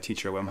with my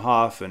teacher, Wim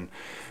Hof, and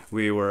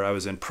I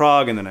was in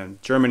Prague and then in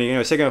Germany. I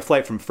was taking a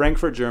flight from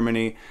Frankfurt,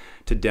 Germany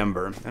to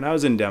Denver. And I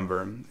was in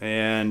Denver,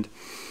 and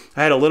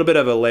I had a little bit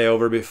of a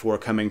layover before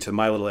coming to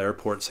my little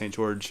airport, St.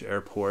 George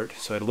Airport.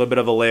 So I had a little bit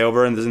of a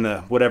layover, and this is in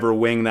the whatever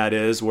wing that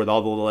is where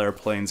all the little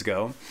airplanes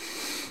go.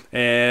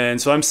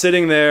 And so I'm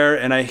sitting there,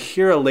 and I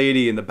hear a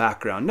lady in the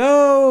background,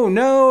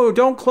 no,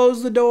 don't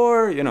close the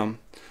door,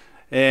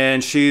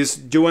 And she's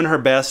doing her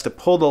best to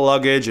pull the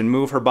luggage and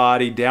move her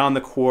body down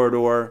the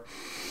corridor.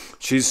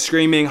 She's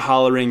screaming,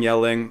 hollering,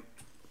 yelling.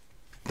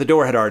 The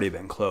door had already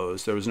been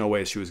closed. There was no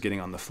way she was getting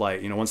on the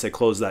flight. Once they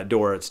close that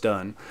door, it's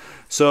done.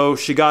 So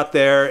she got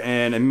there,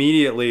 and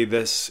immediately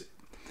this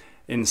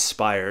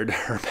inspired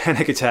her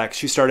panic attack.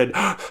 She started,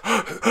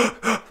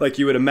 like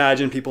you would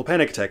imagine people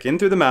panic attack, in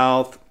through the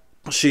mouth.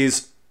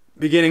 She's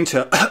beginning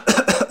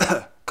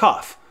to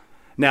cough.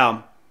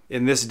 Now,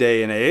 in this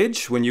day and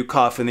age, when you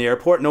cough in the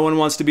airport, no one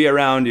wants to be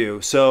around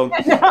you. So,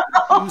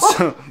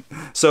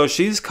 so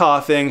she's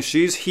coughing,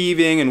 she's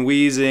heaving and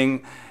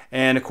wheezing.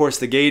 And of course,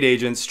 the gate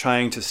agent's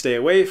trying to stay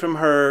away from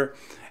her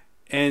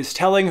and is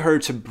telling her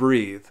to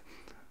breathe.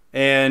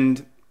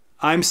 And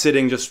I'm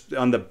sitting just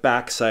on the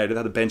back side,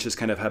 the benches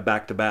kind of have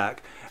back to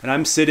back. And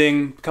I'm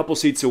sitting a couple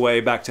seats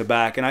away, back to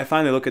back. And I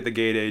finally look at the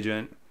gate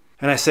agent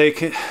and I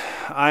say,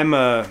 I'm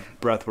a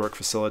breathwork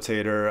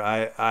facilitator.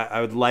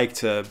 I would like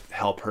to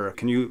help her.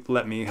 Can you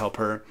let me help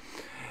her?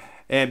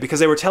 And because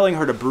they were telling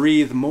her to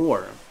breathe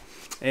more,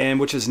 and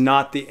which is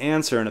not the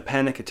answer in a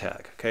panic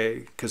attack, okay?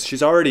 Because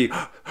she's already,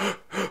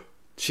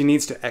 she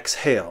needs to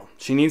exhale.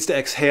 She needs to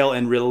exhale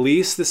and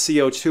release the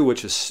CO2,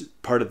 which is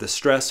part of the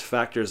stress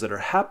factors that are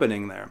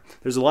happening there.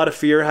 There's a lot of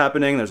fear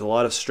happening. There's a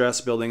lot of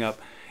stress building up.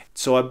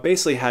 So I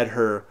basically had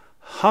her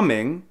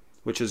humming,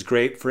 which is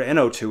great for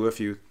NO2. If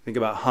you think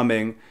about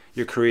humming,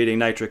 you're creating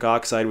nitric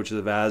oxide, which is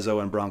a vaso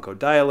and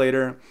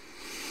bronchodilator.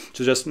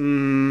 So just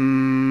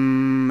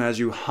as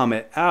you hum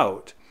it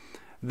out.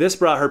 This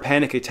brought her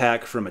panic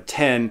attack from a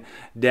 10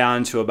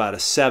 down to about a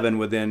 7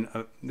 within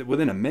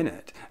a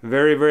minute.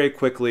 Very, very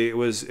quickly. It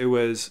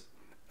was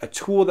a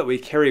tool that we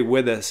carry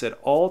with us at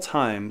all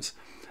times,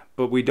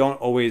 but we don't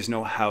always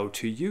know how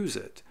to use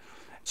it.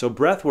 So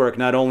breath work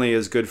not only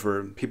is good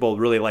for people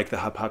who really like the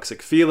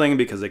hypoxic feeling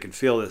because they can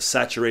feel the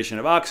saturation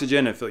of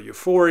oxygen and feel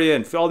euphoria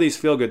and feel all these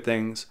feel-good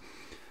things,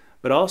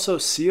 but also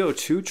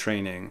CO2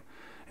 training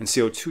and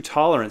CO2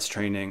 tolerance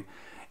training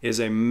is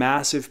a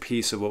massive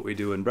piece of what we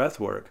do in breath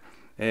work.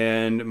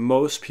 And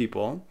most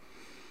people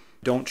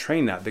don't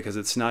train that because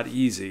it's not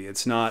easy.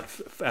 It's not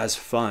as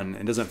fun.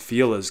 It doesn't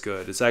feel as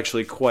good. It's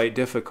actually quite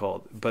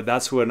difficult. But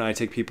that's when I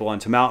take people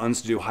onto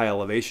mountains to do high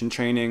elevation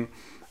training.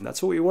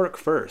 That's what we work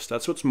first.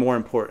 That's what's more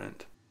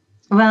important.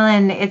 Well,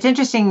 and it's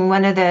interesting,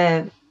 one of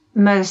the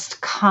most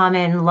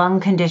common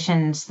lung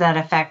conditions that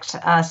affect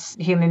us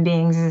human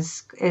beings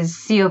is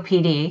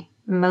COPD,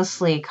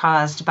 mostly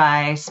caused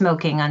by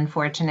smoking,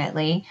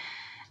 unfortunately,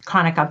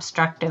 chronic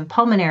obstructive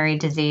pulmonary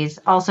disease,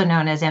 also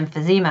known as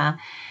emphysema.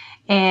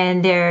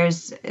 And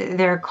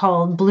they're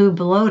called blue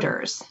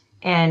bloaters.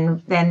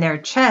 And then their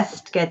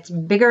chest gets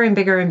bigger and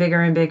bigger and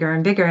bigger and bigger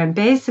and bigger. And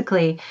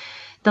basically,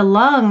 the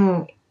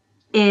lung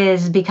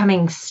is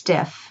becoming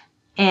stiff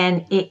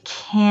and it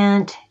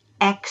can't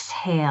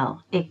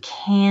exhale. It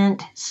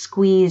can't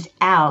squeeze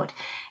out.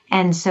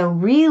 And so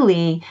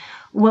really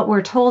what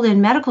we're told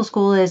in medical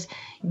school is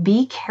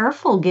be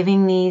careful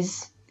giving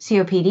these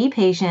COPD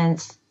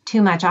patients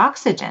too much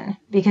oxygen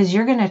because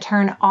you're going to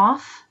turn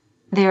off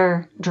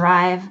their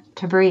drive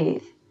to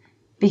breathe.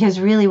 Because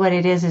really what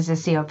it is a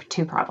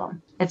CO2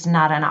 problem. It's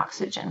not an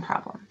oxygen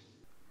problem.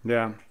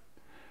 Yeah.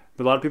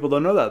 A lot of people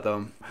don't know that,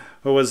 though.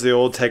 What was the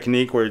old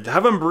technique where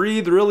have them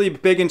breathe really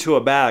big into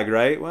a bag,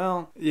 right?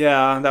 Well,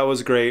 yeah, that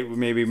was great.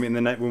 Maybe in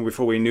the night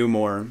before we knew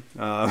more.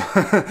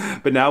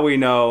 But now we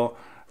know,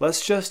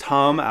 let's just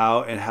hum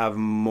out and have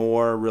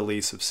more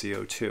release of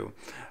CO2.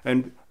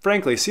 And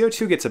frankly,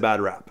 CO2 gets a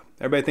bad rap.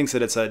 Everybody thinks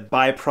that it's a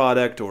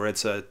byproduct or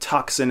it's a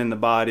toxin in the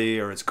body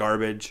or it's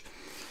garbage.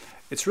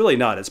 It's really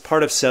not. It's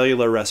part of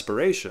cellular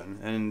respiration.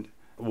 And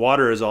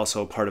water is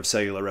also part of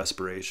cellular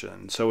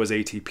respiration. So is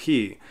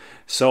ATP.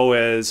 So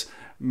is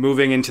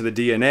moving into the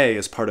DNA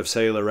as part of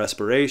cellular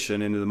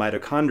respiration into the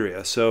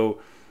mitochondria.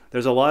 So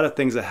there's a lot of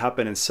things that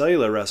happen in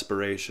cellular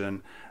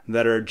respiration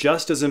that are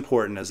just as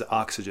important as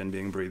oxygen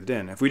being breathed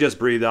in. If we just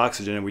breathed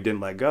oxygen and we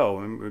didn't let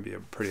go, it would be a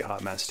pretty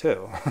hot mess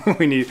too.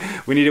 we need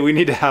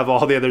to have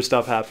all the other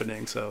stuff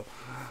happening. So.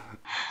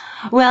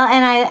 Well,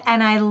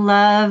 and I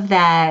love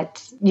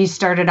that you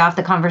started off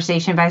the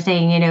conversation by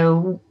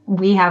saying,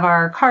 we have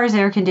our cars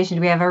air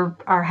conditioned, we have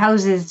our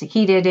houses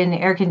heated and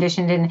air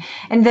conditioned,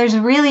 and there's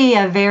really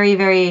a very,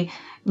 very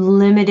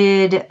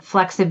limited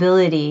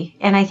flexibility.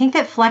 And I think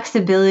that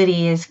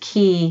flexibility is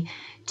key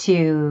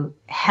to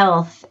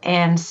health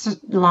and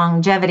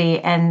longevity,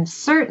 and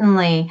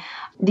certainly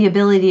the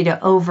ability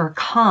to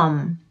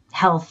overcome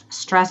health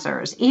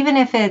stressors. Even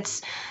if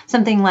it's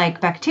something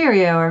like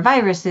bacteria or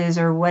viruses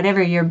or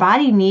whatever, your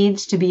body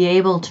needs to be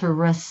able to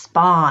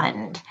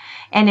respond.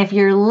 And if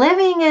you're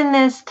living in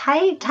this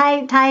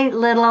tight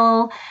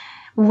little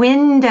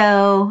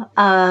window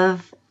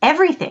of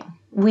everything,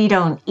 we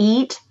don't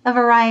eat a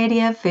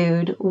variety of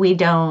food, we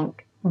don't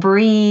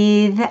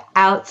breathe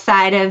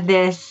outside of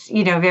this,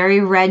 very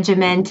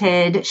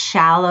regimented,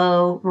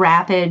 shallow,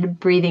 rapid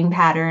breathing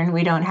pattern.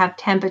 We don't have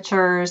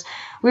temperatures.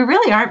 We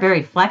really aren't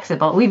very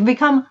flexible. We've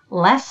become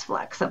less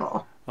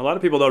flexible. A lot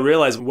of people don't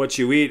realize what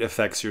you eat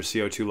affects your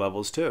CO2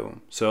 levels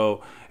too.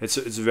 So it's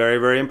very,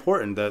 very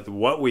important that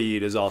what we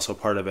eat is also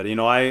part of it.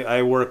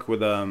 I work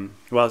with, I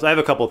have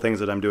a couple of things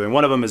that I'm doing.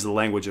 One of them is the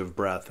language of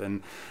breath,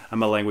 and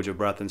I'm a language of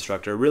breath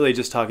instructor, really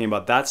just talking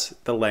about that's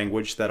the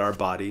language that our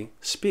body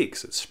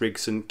speaks. It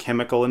speaks in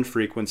chemical and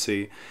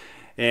frequency.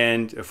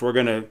 And if we're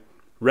going to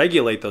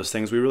regulate those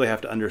things, we really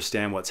have to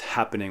understand what's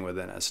happening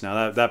within us.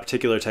 Now, that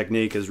particular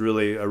technique is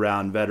really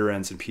around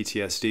veterans and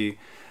PTSD.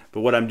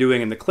 But what I'm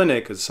doing in the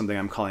clinic is something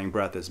I'm calling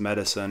breath is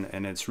medicine.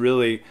 And it's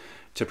really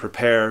to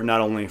prepare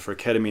not only for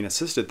ketamine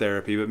assisted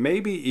therapy, but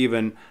maybe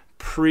even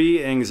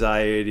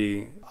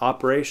pre-anxiety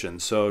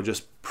operations. So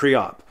just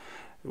pre-op.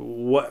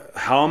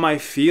 How am I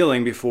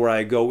feeling before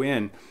I go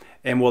in?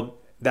 And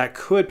that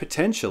could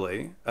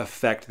potentially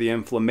affect the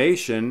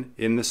inflammation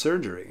in the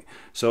surgery.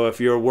 So if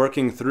you're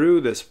working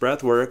through this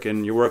breath work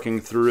and you're working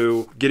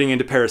through getting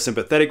into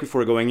parasympathetic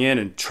before going in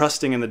and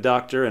trusting in the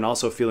doctor and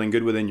also feeling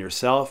good within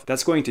yourself,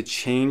 that's going to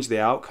change the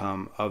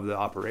outcome of the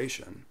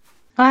operation.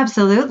 Oh,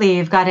 absolutely.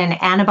 You've got an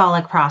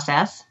anabolic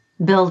process,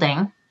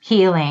 building,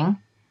 healing,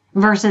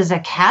 versus a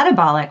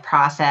catabolic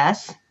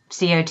process,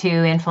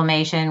 CO2,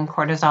 inflammation,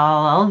 cortisol,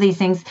 all of these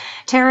things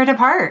tear it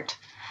apart.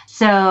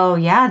 So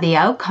yeah, the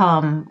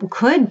outcome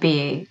could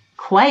be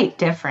quite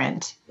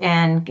different.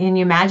 And can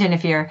you imagine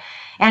if your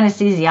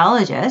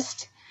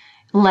anesthesiologist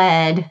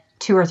led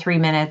 2 or 3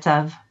 minutes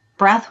of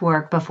breath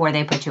work before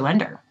they put you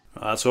under?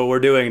 That's what we're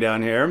doing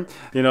down here.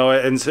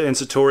 And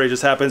Satori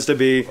just happens to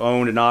be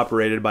owned and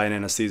operated by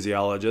an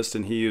anesthesiologist,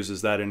 and he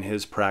uses that in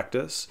his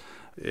practice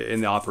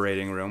in the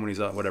operating room when he's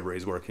on whatever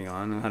he's working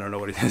on. I don't know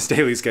what his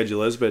daily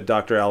schedule is, but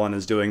Dr. Allen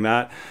is doing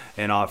that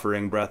and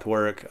offering breath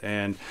work.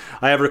 And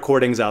I have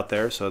recordings out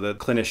there so that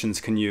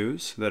clinicians can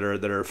use that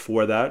are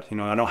for that.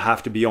 I don't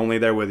have to be only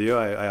there with you.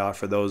 I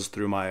offer those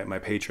through my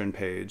patron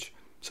page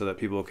so that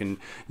people can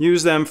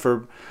use them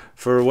for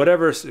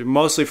whatever,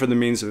 mostly for the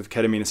means of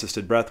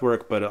ketamine-assisted breath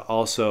work, but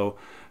also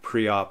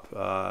pre-op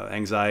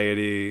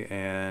anxiety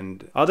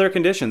and other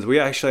conditions. We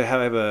actually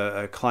have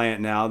a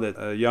client now, that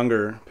a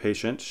younger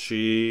patient,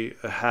 she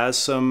has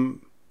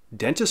some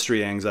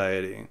dentistry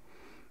anxiety.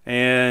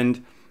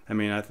 And I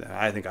mean,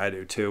 I think I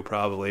do too,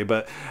 probably,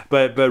 but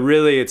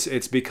really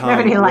it's become...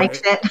 Nobody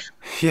likes it.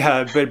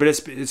 Yeah, but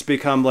it's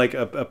become like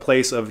a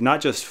place of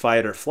not just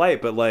fight or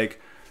flight, but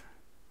like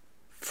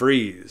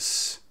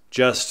freeze,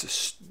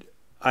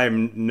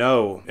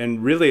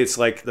 and really it's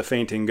like the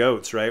fainting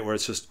goats, right? Where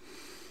it's just,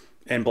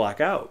 and black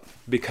out,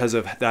 because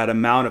of that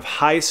amount of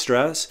high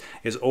stress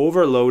is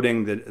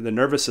overloading the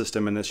nervous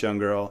system in this young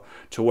girl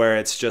to where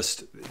it's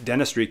just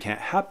dentistry can't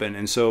happen.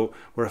 And so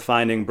we're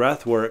finding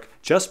breath work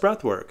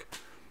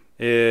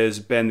has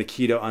been the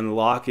key to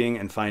unlocking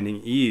and finding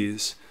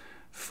ease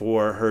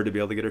for her to be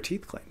able to get her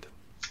teeth cleaned.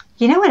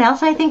 You know what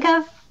else I think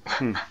of?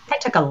 I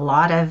took a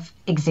lot of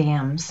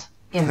exams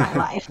in my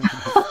life.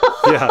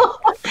 Yeah.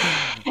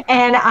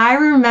 And I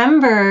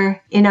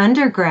remember in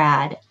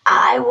undergrad,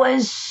 I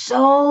was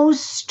so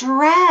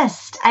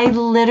stressed. I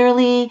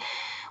literally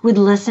would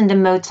listen to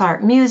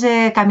Mozart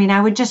music. I mean,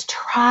 I would just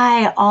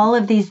try all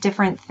of these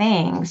different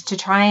things to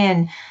try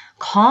and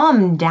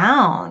calm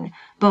down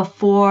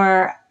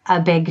before a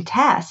big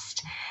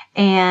test.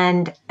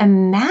 And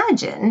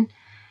imagine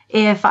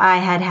if I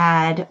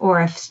had,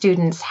 or if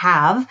students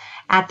have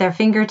at their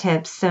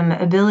fingertips, some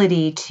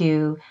ability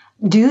to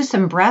do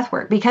some breath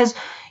work. Because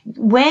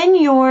when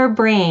your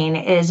brain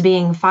is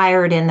being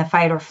fired in the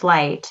fight or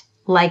flight,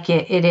 like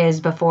it is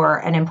before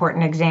an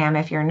important exam,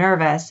 if you're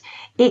nervous,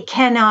 it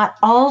cannot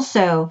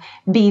also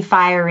be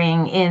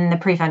firing in the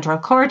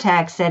prefrontal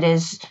cortex that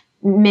is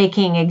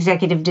making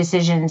executive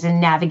decisions and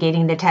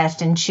navigating the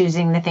test and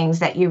choosing the things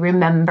that you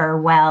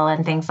remember well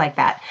and things like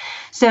that.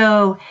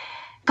 So,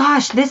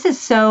 gosh, this is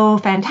so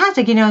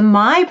fantastic.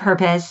 My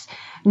purpose,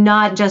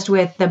 not just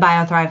with the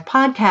BioThrive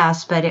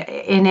podcast, but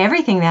in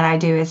everything that I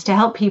do, is to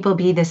help people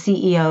be the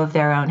CEO of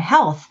their own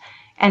health.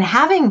 And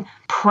having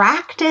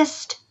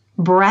practiced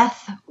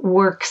breath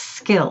work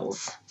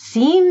skills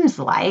seems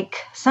like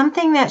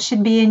something that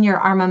should be in your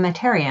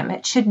armamentarium.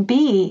 It should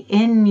be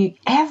in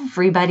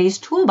everybody's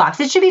toolbox.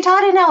 It should be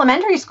taught in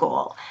elementary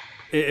school.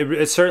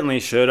 It certainly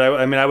should.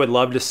 I mean, I would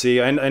love to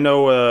see. I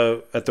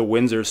know at the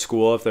Windsor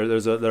School, if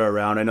they're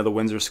around, I know the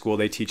Windsor School,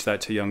 they teach that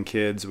to young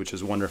kids, which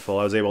is wonderful.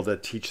 I was able to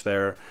teach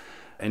there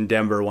in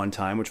Denver one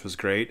time, which was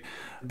great.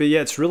 But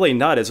yeah, it's really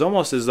not. It's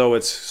almost as though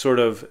it's sort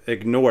of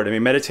ignored. I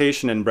mean,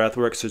 meditation and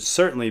breathwork should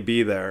certainly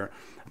be there.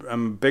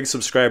 I'm a big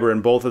subscriber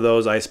in both of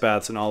those, ice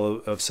baths and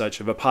all of such.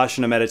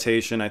 Vipassana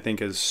meditation, I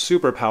think, is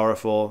super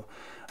powerful.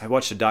 I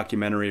watched a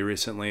documentary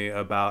recently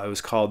about, it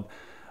was called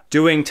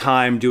Doing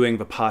Time, Doing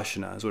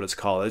Vipassana is what it's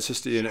called. It's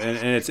just, and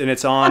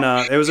it's on.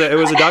 It was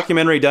a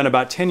documentary done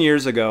about 10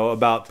 years ago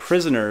about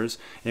prisoners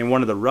in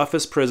one of the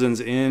roughest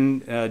prisons in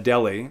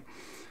Delhi,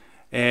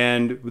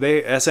 and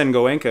S.N.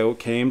 Goenka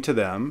came to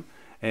them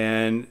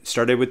and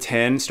started with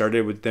 10,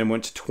 then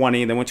went to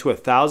 20, then went to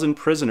 1,000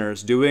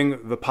 prisoners doing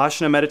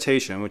Vipassana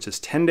meditation, which is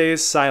 10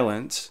 days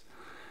silence,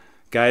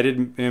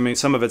 guided. I mean,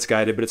 some of it's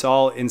guided, but it's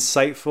all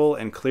insightful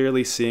and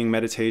clearly seeing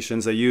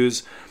meditations. They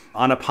use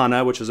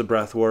Anapana, which is a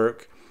breath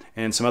work,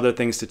 and some other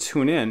things to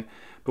tune in.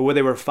 But what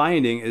they were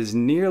finding is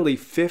nearly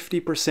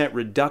 50%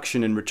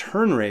 reduction in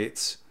return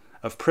rates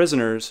of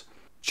prisoners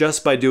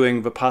just by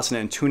doing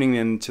Vipassana and tuning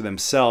into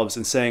themselves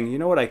and saying, you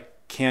know what, I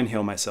can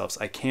heal myself,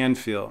 I can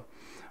feel.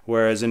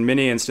 Whereas in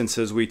many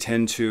instances, we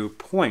tend to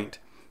point.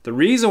 The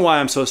reason why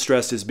I'm so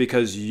stressed is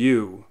because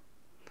you.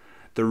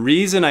 The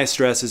reason I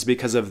stress is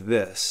because of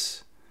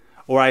this.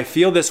 Or I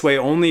feel this way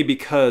only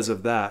because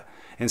of that.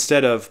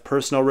 instead of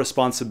personal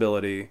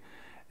responsibility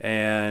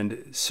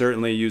and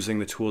certainly using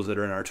the tools that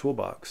are in our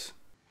toolbox.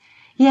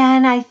 Yeah,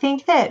 and I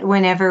think that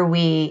whenever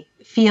we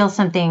feel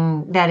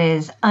something that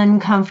is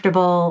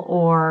uncomfortable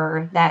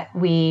or that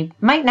we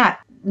might not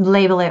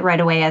label it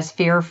right away as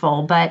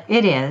fearful, but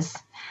it is,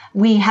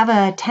 we have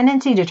a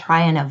tendency to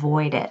try and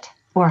avoid it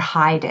or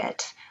hide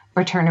it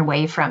or turn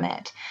away from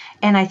it.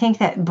 And I think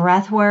that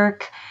breath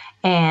work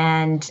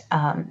and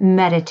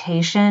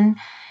meditation,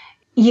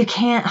 you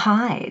can't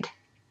hide.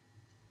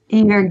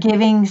 You're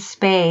giving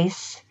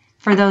space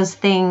for those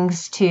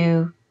things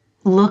to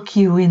look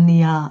you in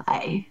the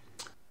eye.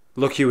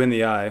 Look you in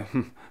the eye.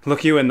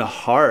 Look you in the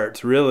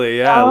heart, really.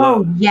 Yeah.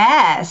 Oh,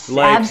 yes,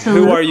 like,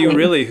 absolutely. Who are you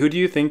really? Who do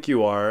you think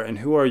you are? And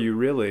who are you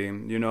really?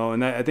 You know,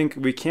 and I think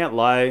we can't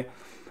lie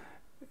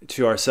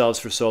to ourselves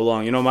for so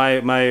long. You know,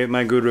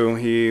 my guru,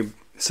 he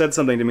said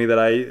something to me that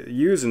I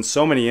use in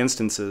so many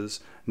instances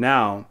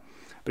now,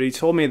 but he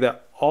told me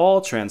that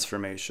all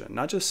transformation,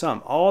 not just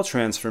some, all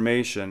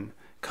transformation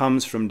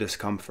comes from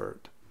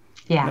discomfort.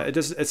 Yeah. It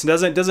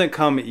doesn't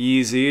come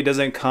easy. It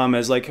doesn't come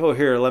as like, oh,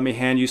 here, let me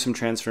hand you some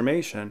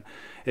transformation.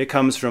 It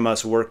comes from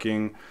us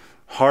working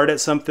hard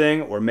at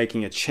something or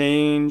making a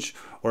change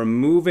or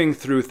moving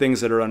through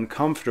things that are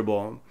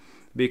uncomfortable,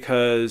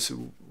 because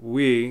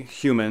we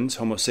humans,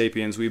 Homo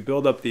sapiens, we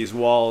build up these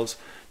walls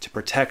to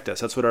protect us.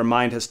 That's what our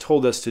mind has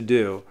told us to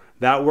do.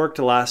 That worked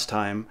last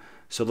time.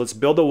 So let's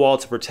build a wall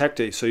to protect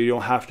it so you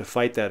don't have to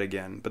fight that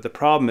again. But the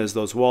problem is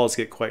those walls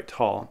get quite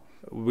tall.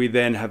 We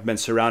then have been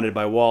surrounded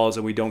by walls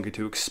and we don't get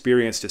to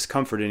experience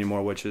discomfort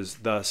anymore, which is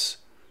thus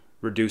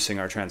reducing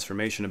our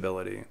transformation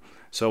ability.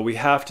 So we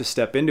have to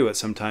step into it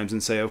sometimes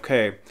and say,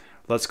 okay,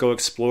 let's go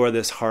explore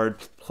this hard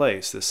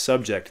place, this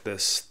subject,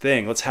 this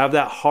thing. Let's have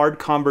that hard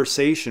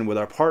conversation with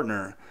our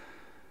partner.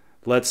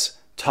 Let's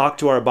talk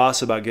to our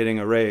boss about getting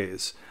a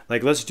raise.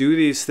 Like, let's do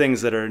these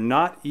things that are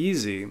not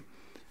easy.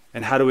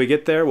 And how do we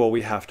get there? Well,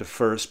 we have to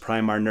first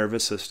prime our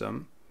nervous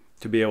system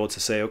to be able to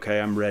say, okay,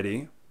 I'm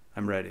ready.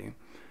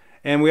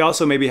 And we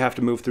also maybe have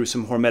to move through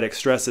some hormetic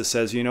stress that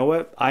says, you know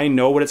what? I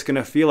know what it's going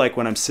to feel like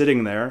when I'm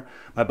sitting there.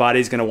 My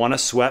body's going to want to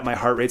sweat. My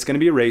heart rate's going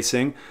to be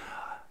racing.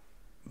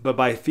 But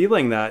by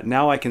feeling that,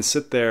 now I can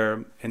sit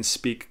there and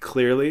speak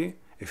clearly,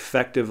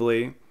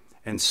 effectively,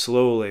 and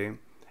slowly,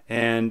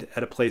 and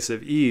at a place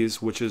of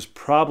ease, which is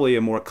probably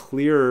a more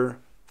clear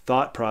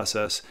thought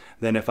process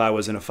than if I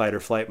was in a fight or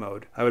flight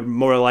mode. I would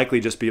more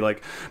likely just be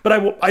like,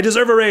 but I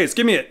deserve a raise,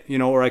 give me it. You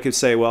know, or I could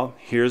say, well,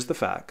 here's the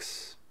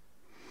facts.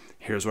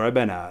 Here's where I've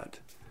been at,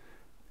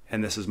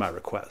 and this is my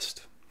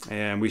request.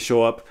 And we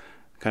show up,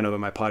 kind of in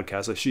my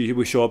podcast,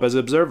 we show up as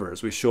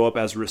observers. We show up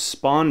as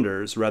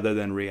responders rather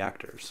than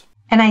reactors.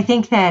 And I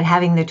think that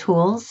having the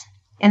tools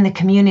and the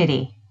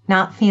community,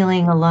 not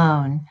feeling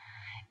alone,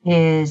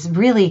 is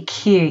really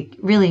key,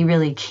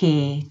 really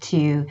key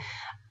to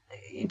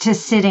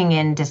sitting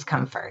in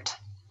discomfort.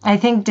 I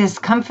think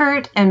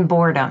discomfort and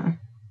boredom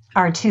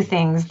are two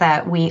things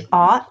that we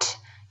ought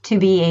to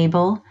be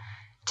able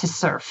to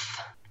surf.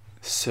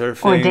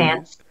 Surfing. Or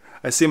dance.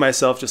 I see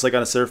myself just like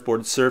on a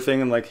surfboard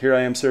surfing, and like here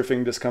I am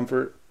surfing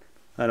discomfort.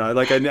 I don't know,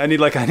 like I need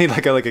like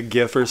a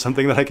GIF or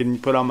something that I can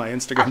put on my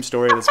Instagram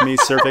story. That's me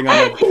surfing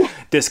on a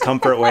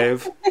discomfort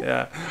wave.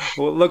 Yeah,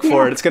 well, look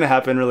for it. It's gonna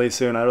happen really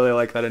soon. I really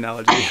like that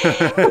analogy.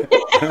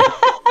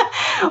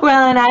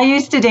 Well, and I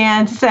used to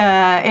dance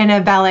in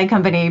a ballet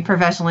company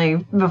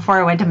professionally before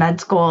I went to med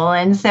school,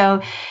 and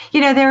so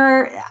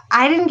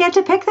I didn't get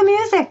to pick the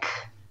music,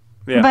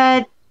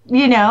 but.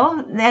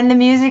 And the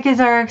music is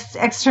our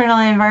external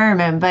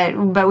environment,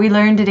 but we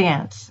learn to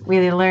dance.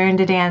 We learn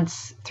to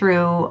dance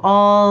through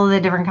all the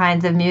different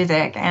kinds of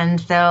music.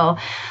 And so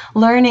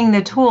learning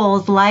the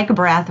tools like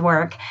breath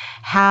work,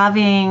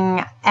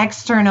 having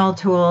external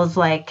tools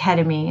like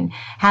ketamine,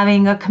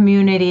 having a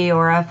community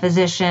or a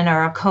physician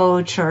or a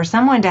coach or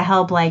someone to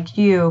help like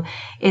you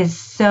is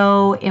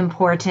so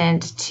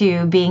important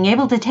to being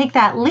able to take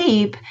that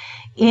leap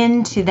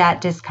into that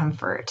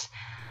discomfort.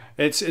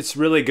 It's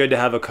really good to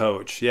have a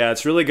coach. Yeah,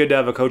 it's really good to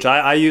have a coach.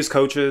 I use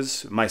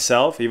coaches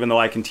myself, even though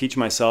I can teach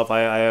myself.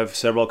 I have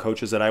several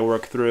coaches that I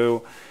work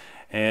through.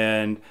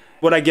 And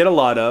what I get a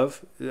lot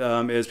of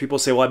is people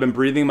say, well, I've been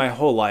breathing my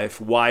whole life.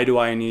 Why do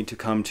I need to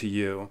come to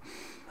you?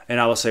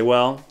 And I will say,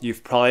 well,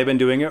 you've probably been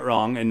doing it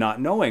wrong and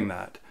not knowing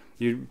that.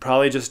 You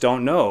probably just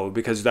don't know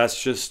because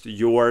that's just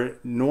your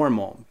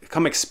normal.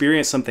 Come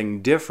experience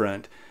something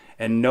different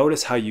and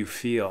notice how you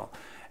feel.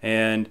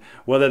 And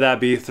whether that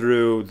be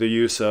through the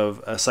use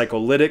of a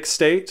psycholytic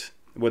state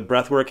with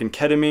breathwork and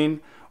ketamine,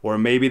 or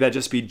maybe that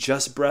just be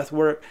just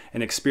breathwork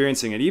and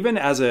experiencing it. Even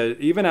as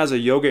a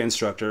yoga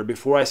instructor,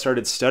 before I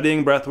started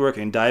studying breathwork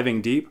and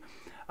diving deep,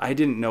 I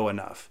didn't know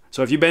enough.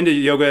 So if you've been to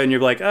yoga and you're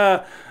like,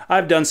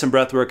 I've done some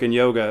breathwork in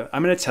yoga,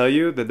 I'm going to tell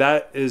you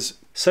that is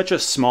such a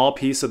small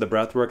piece of the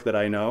breathwork that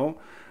I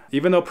know.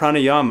 Even though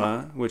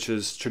pranayama, which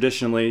is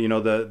traditionally,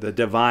 the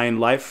divine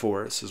life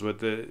force, is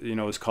what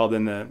is called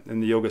in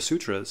the Yoga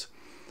Sutras,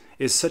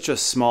 is such a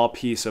small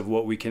piece of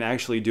what we can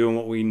actually do and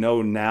what we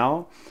know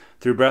now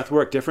through breath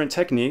work, different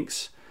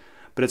techniques.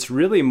 But but it's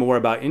really more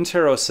about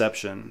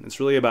interoception. It's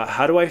really about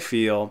how do I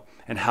feel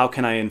and how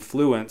can I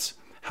influence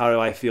how do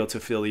I feel to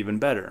feel even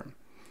better?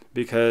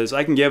 Because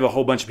I can give a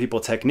whole bunch of people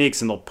techniques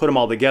and they'll put them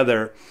all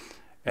together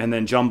and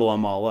then jumble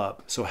them all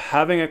up. So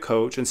having a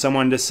coach and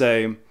someone to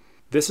say,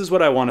 this is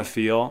what I want to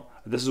feel,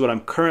 this is what I'm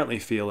currently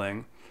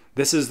feeling,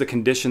 this is the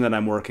condition that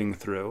I'm working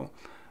through,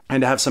 and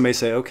to have somebody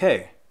say,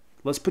 okay,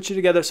 let's put you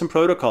together some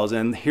protocols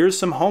and here's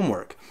some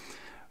homework.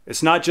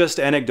 It's not just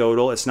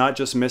anecdotal, it's not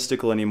just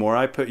mystical anymore.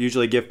 I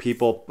usually give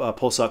people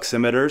pulse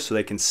oximeters so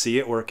they can see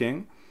it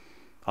working.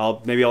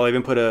 I'll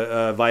even put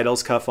a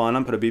vitals cuff on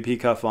them, put a BP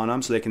cuff on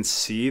them so they can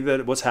see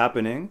that what's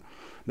happening.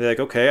 They're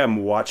like, okay, I'm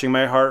watching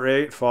my heart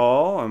rate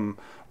fall. I'm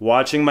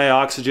watching my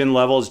oxygen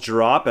levels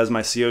drop as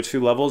my CO2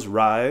 levels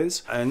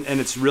rise. And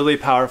it's really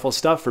powerful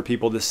stuff for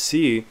people to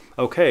see,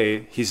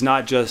 okay, he's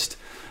not just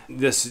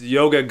this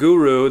yoga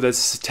guru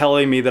that's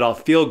telling me that I'll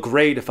feel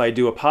great if I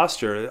do a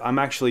posture. I'm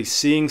actually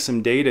seeing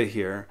some data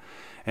here.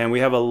 And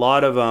we have a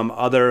lot of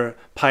other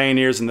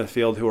pioneers in the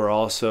field who are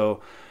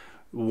also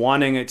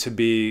wanting it to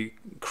be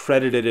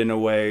credited in a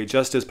way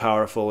just as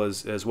powerful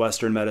as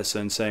Western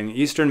medicine, saying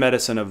Eastern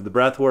medicine of the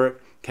breath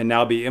work can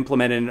now be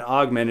implemented and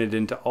augmented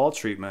into all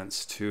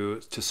treatments to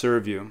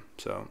serve you.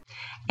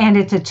 And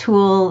it's a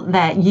tool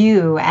that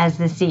you, as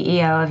the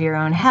CEO of your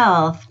own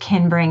health,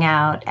 can bring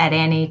out at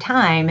any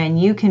time,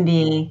 and you can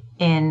be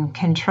in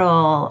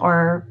control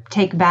or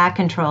take back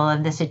control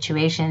of the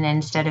situation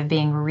instead of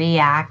being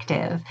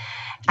reactive.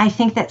 I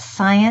think that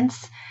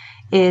science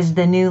is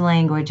the new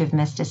language of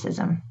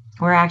mysticism.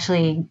 We're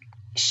actually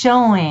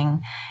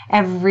showing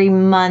every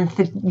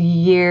month,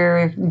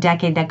 year,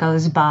 decade that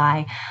goes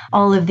by,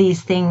 all of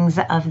these things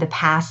of the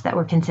past that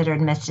were considered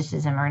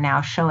mysticism are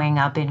now showing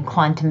up in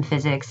quantum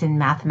physics, in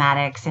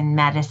mathematics, in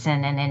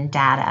medicine, and in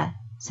data.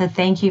 So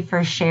thank you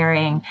for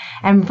sharing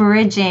and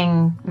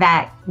bridging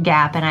that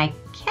gap. And I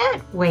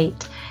can't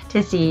wait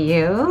to see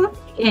you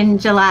in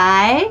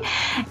July.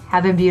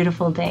 Have a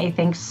beautiful day.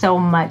 Thanks so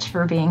much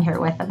for being here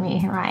with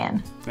me,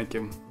 Ryan. Thank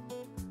you.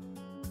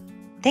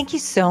 Thank you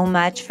so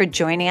much for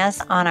joining us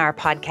on our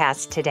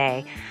podcast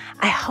today.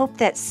 I hope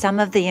that some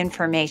of the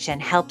information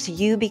helps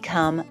you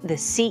become the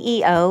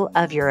CEO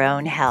of your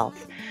own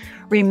health.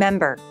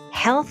 Remember,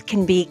 health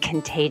can be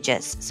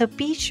contagious, so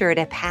be sure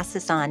to pass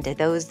this on to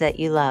those that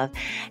you love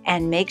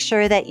and make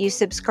sure that you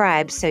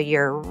subscribe so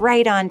you're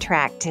right on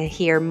track to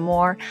hear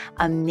more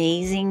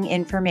amazing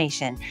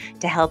information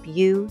to help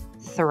you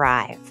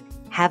thrive.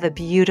 Have a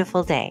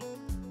beautiful day.